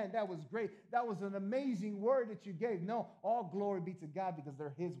 oh man, that was great. That was an amazing word that you gave. No, all glory be to God, because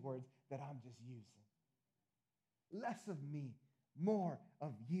they're his words that I'm just using. Less of me, more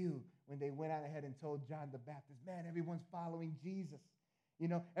of you. When they went out ahead and told John the Baptist, man, everyone's following Jesus. You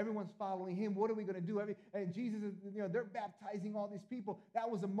know, everyone's following him. What are we going to do? And Jesus is, they're baptizing all these people. That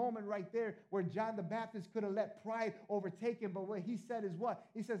was a moment right there where John the Baptist could have let pride overtake him. But what he said is what?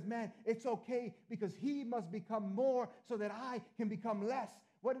 He says, man, it's okay, because he must become more so that I can become less.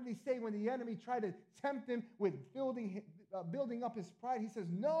 What did he say when the enemy tried to tempt him with building up his pride? He says,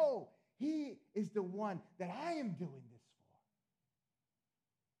 no, he is the one that I am doing this for.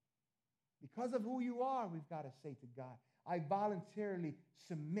 Because of who you are, we've got to say to God, I voluntarily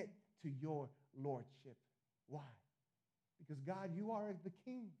submit to your lordship. Why? Because God, you are the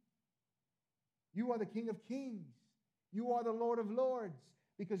King. You are the King of kings. You are the Lord of lords.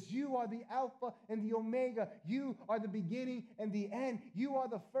 because you are the Alpha and the Omega. You are the beginning and the end. You are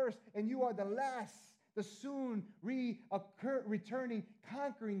the first and you are the last, the soon returning,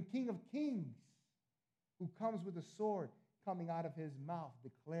 conquering King of Kings, who comes with a sword coming out of his mouth,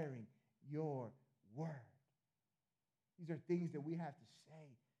 declaring your word. These are things that we have to say,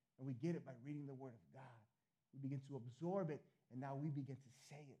 and we get it by reading the word of God. We begin to absorb it, and now we begin to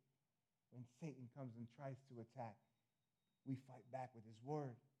say it. When Satan comes and tries to attack, we fight back with his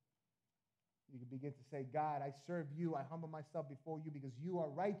word. You can begin to say, God, I serve you. I humble myself before you because you are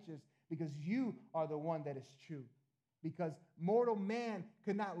righteous, because you are the one that is true. Because mortal man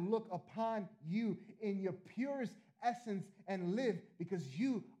could not look upon you in your purest essence and live, because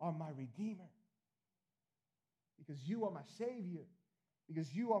you are my Redeemer. Because you are my Savior.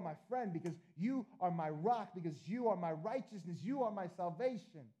 Because you are my friend. Because you are my rock. Because you are my righteousness. You are my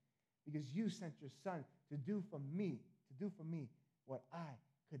salvation. Because you sent your Son to do for me what I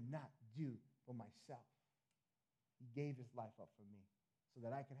could not do for myself. He gave his life up for me so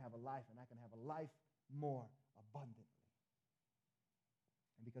that I can have a life, and I can have a life more abundantly.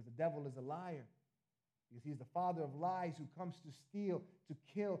 And because the devil is a liar, because he's the father of lies who comes to steal, to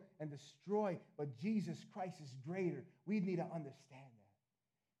kill, and destroy, but Jesus Christ is greater. We need to understand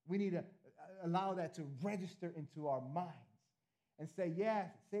that. We need to allow that to register into our minds and say, yes,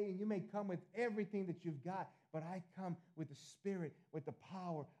 Satan, you may come with everything that you've got, but I come with the Spirit, with the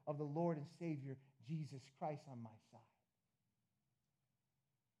power of the Lord and Savior, Jesus Christ, on my side.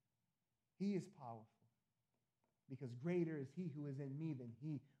 He is powerful, because greater is he who is in me than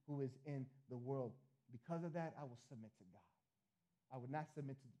he who is in the world. Because of that, I will submit to God. I would not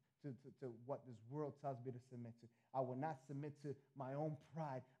submit to what this world tells me to submit to. I will not submit to my own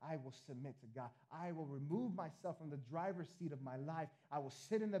pride. I will submit to God. I will remove myself from the driver's seat of my life. I will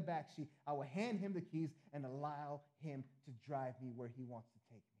sit in the back seat. I will hand him the keys and allow him to drive me where he wants to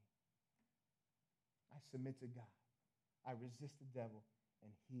take me. I submit to God. I resist the devil,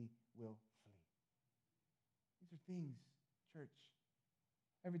 and he will flee. These are things, church.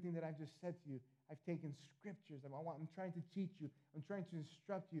 Everything that I've just said to you, I've taken scriptures. I'm trying to teach you. I'm trying to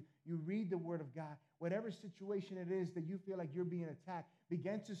instruct you. You read the word of God. Whatever situation it is that you feel like you're being attacked,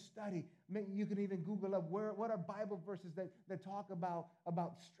 begin to study. You can even Google up what are Bible verses that talk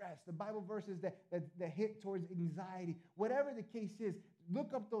about stress, the Bible verses that hit towards anxiety. Whatever the case is,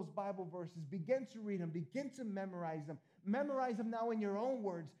 look up those Bible verses. Begin to read them. Begin to memorize them. Memorize them now in your own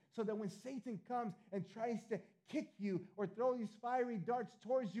words, so that when Satan comes and tries to kick you or throw these fiery darts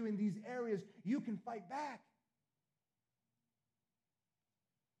towards you in these areas, you can fight back.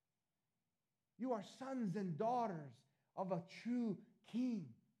 You are sons and daughters of a true king.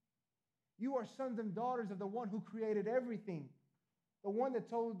 You are sons and daughters of the one who created everything. The one that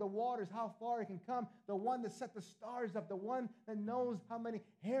told the waters how far it can come. The one that set the stars up. The one that knows how many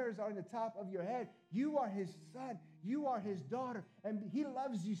hairs are on the top of your head. You are his son. You are his daughter. And he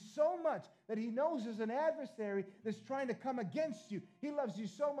loves you so much that he knows there's an adversary that's trying to come against you. He loves you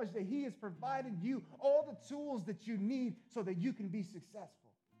so much that he has provided you all the tools that you need so that you can be successful.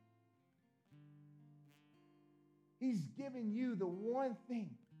 He's given you the one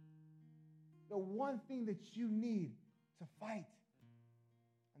thing that you need to fight.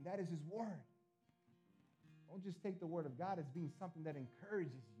 And that is his word. Don't just take the word of God as being something that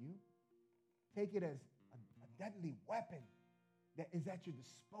encourages you. Take it as a deadly weapon that is at your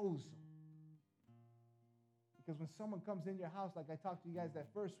disposal. Because when someone comes in your house, like I talked to you guys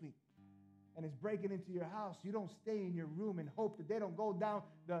that first week, and is breaking into your house, you don't stay in your room and hope that they don't go down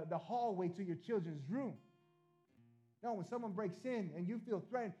the hallway to your children's room. No, when someone breaks in and you feel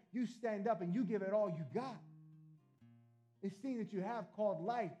threatened, you stand up and you give it all you got. This thing that you have called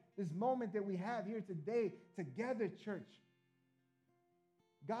life, this moment that we have here today together, church,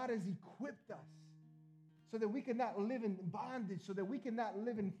 God has equipped us so that we cannot live in bondage, so that we cannot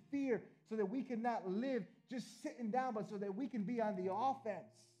live in fear, so that we cannot live just sitting down, but so that we can be on the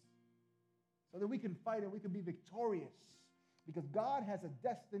offense, so that we can fight and we can be victorious. Because God has a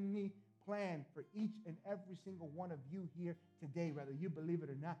destiny plan for each and every single one of you here today, whether you believe it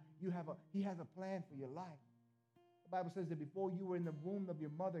or not. He has a plan for your life. The Bible says that before you were in the womb of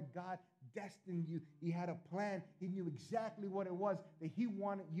your mother, God destined you. He had a plan. He knew exactly what it was that he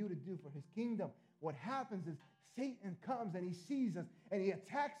wanted you to do for his kingdom. What happens is Satan comes and he sees us and he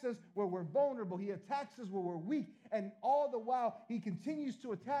attacks us where we're vulnerable. He attacks us where we're weak. And all the while he continues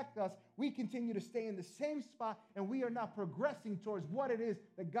to attack us, we continue to stay in the same spot and we are not progressing towards what it is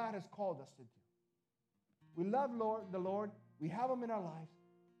that God has called us to do. We love the Lord. We have him in our lives,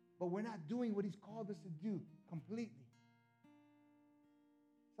 but we're not doing what he's called us to do completely.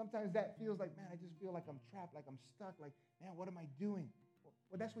 Sometimes that feels like, man, I just feel like I'm trapped, like I'm stuck, like, man, what am I doing?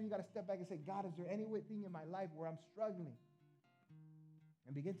 Well, that's when you got to step back and say, God, is there anything in my life where I'm struggling?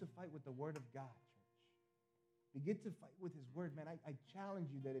 And begin to fight with the word of God, church. Begin to fight with his word, man. I challenge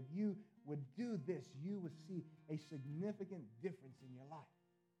you that if you would do this, you would see a significant difference in your life,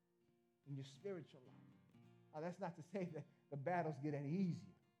 in your spiritual life. Now, that's not to say that the battles get any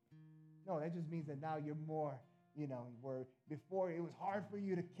easier. No, that just means that now you're more, where before it was hard for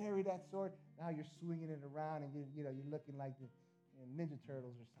you to carry that sword. Now you're swinging it around and you're looking like the Ninja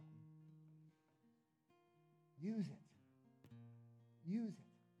Turtles or something. Use it. Use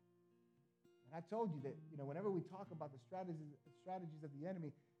it. And I told you that, whenever we talk about the strategies of the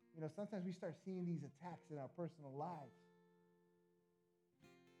enemy, sometimes we start seeing these attacks in our personal lives.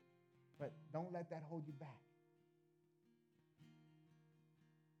 But don't let that hold you back.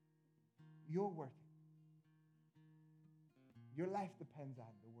 You're worth it. Your life depends on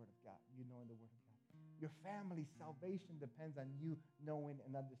the word of God, knowing the word of God. Your family's salvation depends on you knowing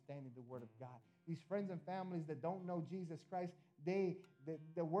and understanding the word of God. These friends and families that don't know Jesus Christ, the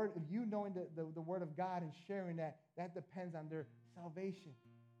word of you knowing the word of God and sharing that depends on their salvation.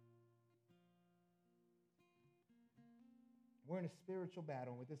 We're in a spiritual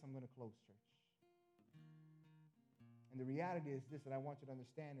battle, and with this I'm going to close, church. And the reality is this, and I want you to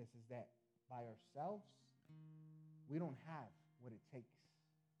understand this, is that by ourselves, we don't have what it takes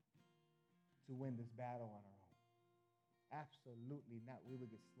to win this battle on our own. Absolutely not. We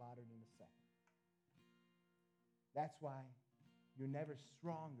would get slaughtered in a second. That's why you're never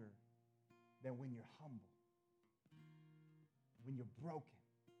stronger than when you're humble, when you're broken,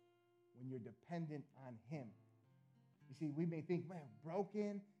 when you're dependent on him. You see, we may think, man,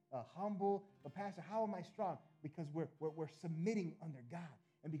 broken, humble, but Pastor, how am I strong? Because we're submitting under God.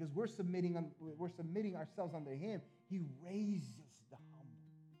 And because we're submitting ourselves under him, he raises the humble,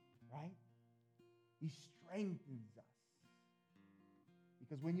 right? He strengthens us.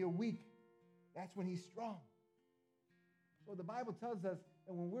 Because when you're weak, that's when he's strong. So the Bible tells us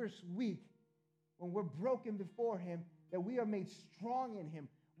that when we're weak, when we're broken before him, that we are made strong in him.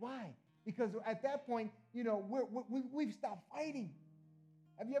 Why? Because at that point, we've stopped fighting.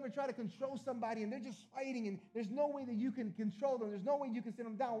 Have you ever tried to control somebody and they're just fighting and there's no way that you can control them? There's no way you can sit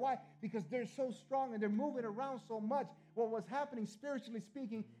them down. Why? Because they're so strong and they're moving around so much. Well, what's happening, spiritually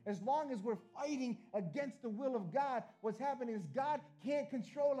speaking, as long as we're fighting against the will of God, what's happening is God can't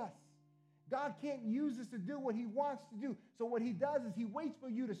control us. God can't use us to do what he wants to do. So what he does is he waits for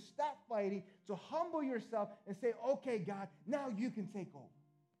you to stop fighting, to humble yourself and say, okay, God, now you can take over.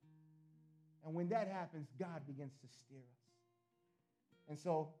 And when that happens, God begins to steer us. And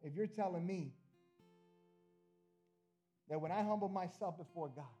so if you're telling me that when I humble myself before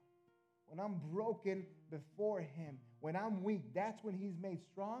God, when I'm broken before him, when I'm weak, that's when he's made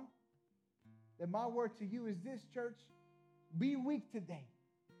strong, then my word to you is this, church: be weak today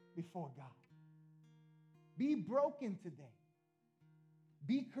before God. Be broken today.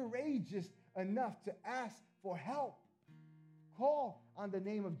 Be courageous enough to ask for help. Call on the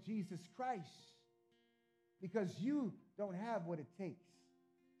name of Jesus Christ, because you don't have what it takes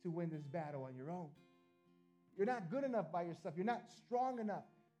to win this battle on your own. You're not good enough by yourself. You're not strong enough.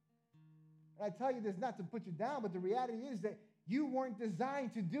 And I tell you this not to put you down, but the reality is that you weren't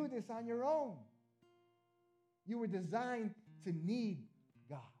designed to do this on your own. You were designed to need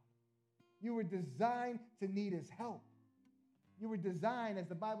God. You were designed to need his help. You were designed, as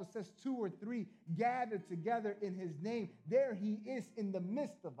the Bible says, 2 or 3 gathered together in his name. There he is in the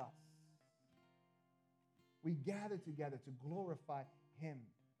midst of us. We gather together to glorify him.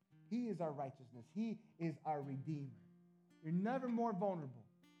 He is our righteousness. He is our Redeemer. You're never more vulnerable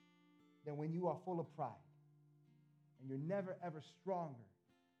than when you are full of pride. And you're never, ever stronger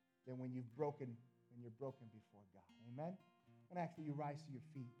than when you're broken before God. Amen? I'm going to ask that you rise to your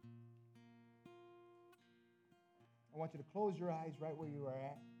feet. I want you to close your eyes right where you are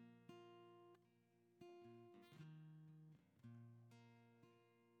at.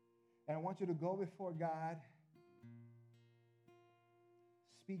 And I want you to go before God.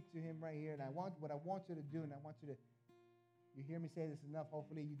 Speak to him right here. And what I want you to do, and I want you to, you hear me say this enough.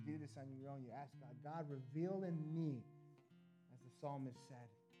 Hopefully you do this on your own. You ask God, God, reveal in me, as the psalmist said,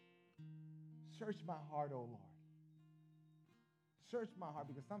 search my heart, O Lord. Search my heart,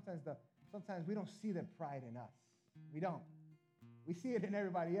 because sometimes we don't see the pride in us. We don't. We see it in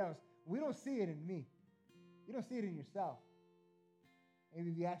everybody else. We don't see it in me. You don't see it in yourself.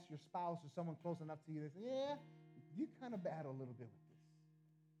 Maybe if you ask your spouse or someone close enough to you, they say, yeah, you kind of battle a little bit with this.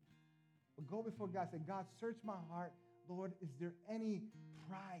 But go before God. Say, God, search my heart. Lord, is there any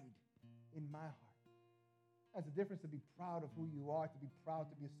pride in my heart? There's a difference to be proud of who you are, to be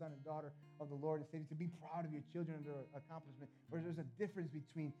proud to be a son and daughter of the Lord and Savior, to be proud of your children and their accomplishment. Where there's a difference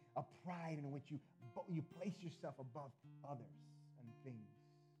between a pride in which you place yourself above others and things,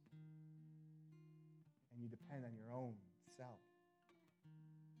 and you depend on your own self.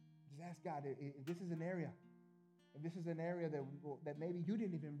 Just ask God if this is an area, that maybe you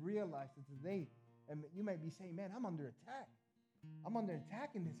didn't even realize that today, and you might be saying, man, I'm under attack. I'm under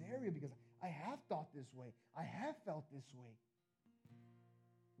attack in this area because I have thought this way. I have felt this way.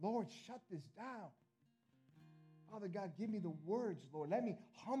 Lord, shut this down. Father God, give me the words, Lord. Let me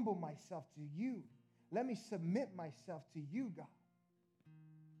humble myself to you. Let me submit myself to you, God.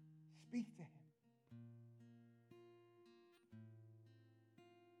 Speak to him.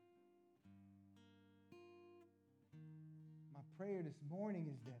 My prayer this morning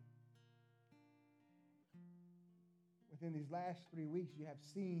is that within these last 3 weeks, you have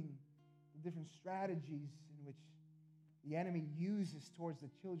seen the different strategies in which the enemy uses towards the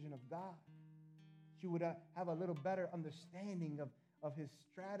children of God. That you would have a little better understanding of his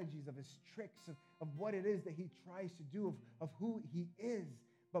strategies, of his tricks, of what it is that he tries to do, of who he is.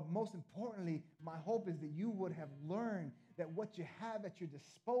 But most importantly, my hope is that you would have learned that what you have at your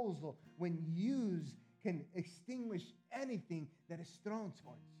disposal, when used, can extinguish anything that is thrown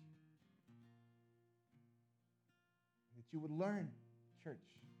towards you. That you would learn, church,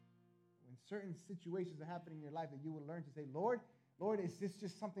 when certain situations are happening in your life, that you would learn to say, Lord, is this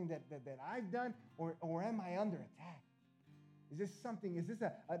just something that I've done, or am I under attack? Is this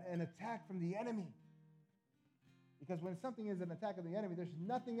an attack from the enemy? Because when something is an attack of the enemy, there's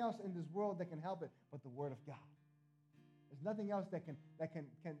nothing else in this world that can help it but the Word of God. There's nothing else that can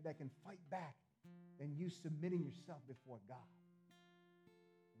fight back than you submitting yourself before God.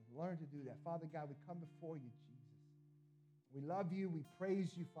 Learn to do that. Father God, we come before you, Jesus. We love you. We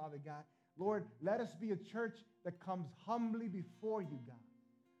praise you, Father God. Lord, let us be a church that comes humbly before you, God.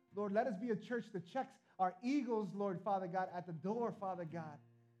 Lord, let us be a church that checks our egos, Lord, Father God, at the door, Father God.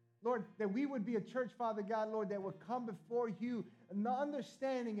 Lord, that we would be a church, Father God, Lord, that would come before you,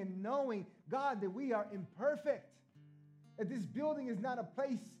 understanding and knowing, God, that we are imperfect. That this building is not a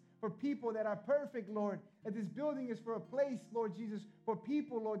place for people that are perfect, Lord. That this building is for a place, Lord Jesus, for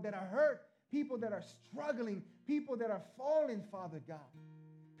people, Lord, that are hurt, people that are struggling, people that are fallen, Father God.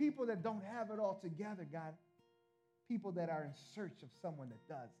 People that don't have it all together, God. People that are in search of someone that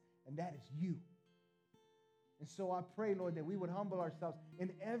does, and that is you. And so I pray, Lord, that we would humble ourselves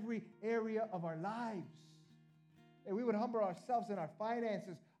in every area of our lives. That we would humble ourselves in our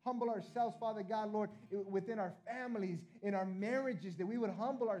finances, humble ourselves, Father God, Lord, within our families, in our marriages, that we would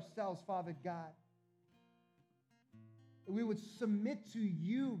humble ourselves, Father God. That we would submit to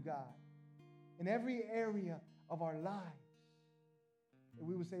you, God, in every area of our lives. That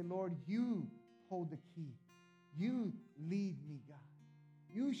we would say, Lord, you hold the key. You lead me, God.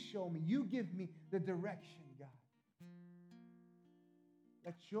 You show me. You give me the direction, God.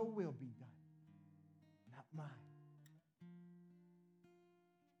 Let your will be done, not mine.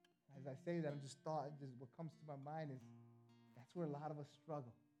 As I say that, I'm just what comes to my mind is that's where a lot of us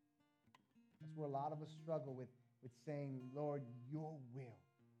struggle. That's where a lot of us struggle with saying, Lord, your will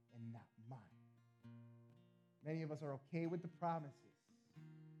and not mine. Many of us are okay with the promises.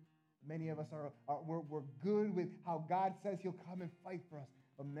 Many of us we're good with how God says he'll come and fight for us.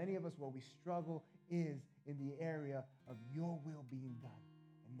 But many of us, where we struggle is in the area of your will being done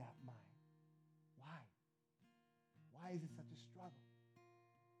and not mine. Why? Why is it such a struggle?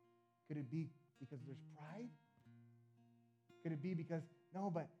 Could it be because there's pride? Could it be because, no,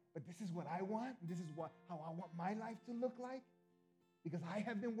 but this is what I want, and this is how I want my life to look like? Because I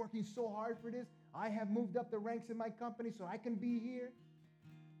have been working so hard for this. I have moved up the ranks in my company so I can be here.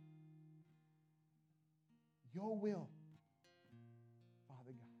 Your will,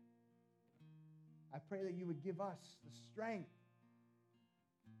 Father God. I pray that you would give us the strength,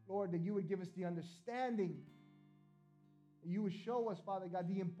 Lord, that you would give us the understanding. You would show us, Father God,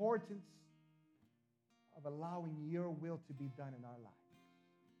 the importance of allowing your will to be done in our lives.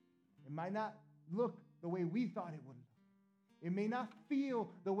 It might not look the way we thought it would look. It may not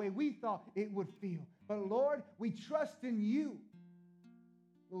feel the way we thought it would feel. But Lord, we trust in you.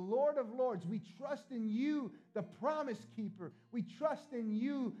 The Lord of Lords, we trust in you, the promise keeper. We trust in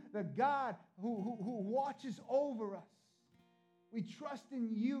you, the God who watches over us. We trust in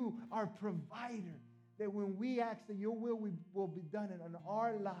you, our provider, that when we ask that your will be done in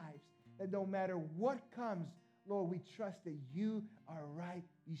our lives, that no matter what comes, Lord, we trust that you are right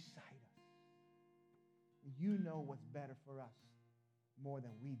beside us. You know what's better for us more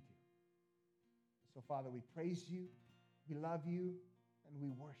than we do. So, Father, we praise you, we love you, and we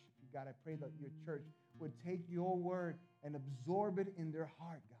worship you. God, I pray that your church would take your word and absorb it in their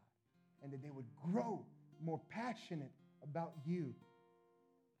heart, God, and that they would grow more passionate about you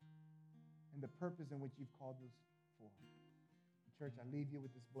and the purpose in which you've called us for. Church, I leave you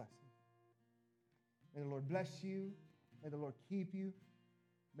with this blessing. May the Lord bless you. May the Lord keep you.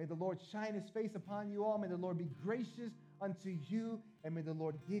 May the Lord shine his face upon you all. May the Lord be gracious unto you. And may the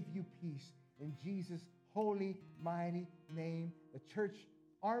Lord give you peace. In Jesus' holy, mighty name, the church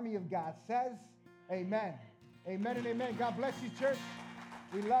army of God says, amen. Amen and amen. God bless you, church.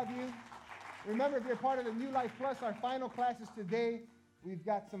 We love you. Remember, if you're part of the New Life Plus, our final class is today. We've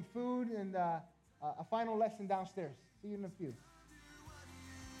got some food and a final lesson downstairs. See you in a few.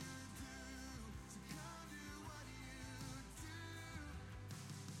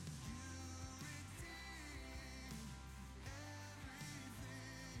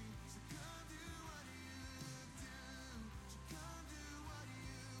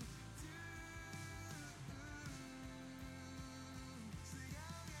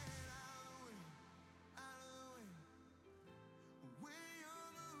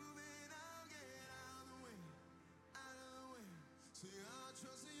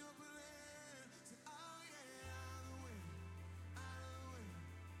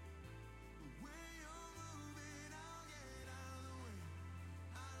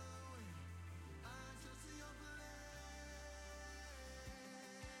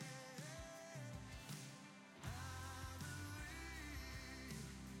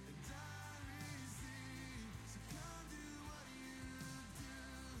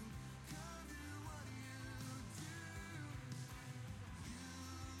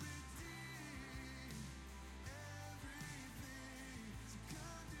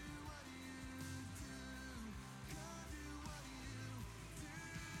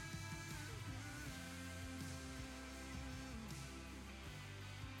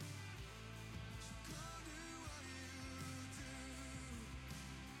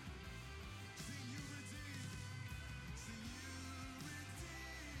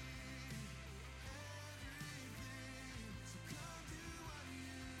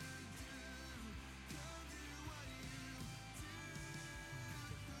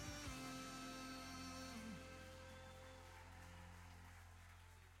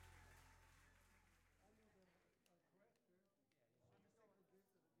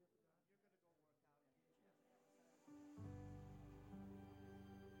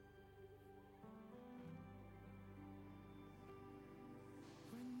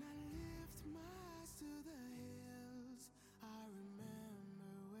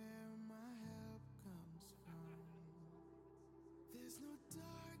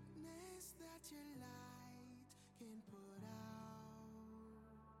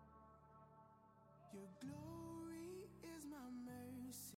 Your glory.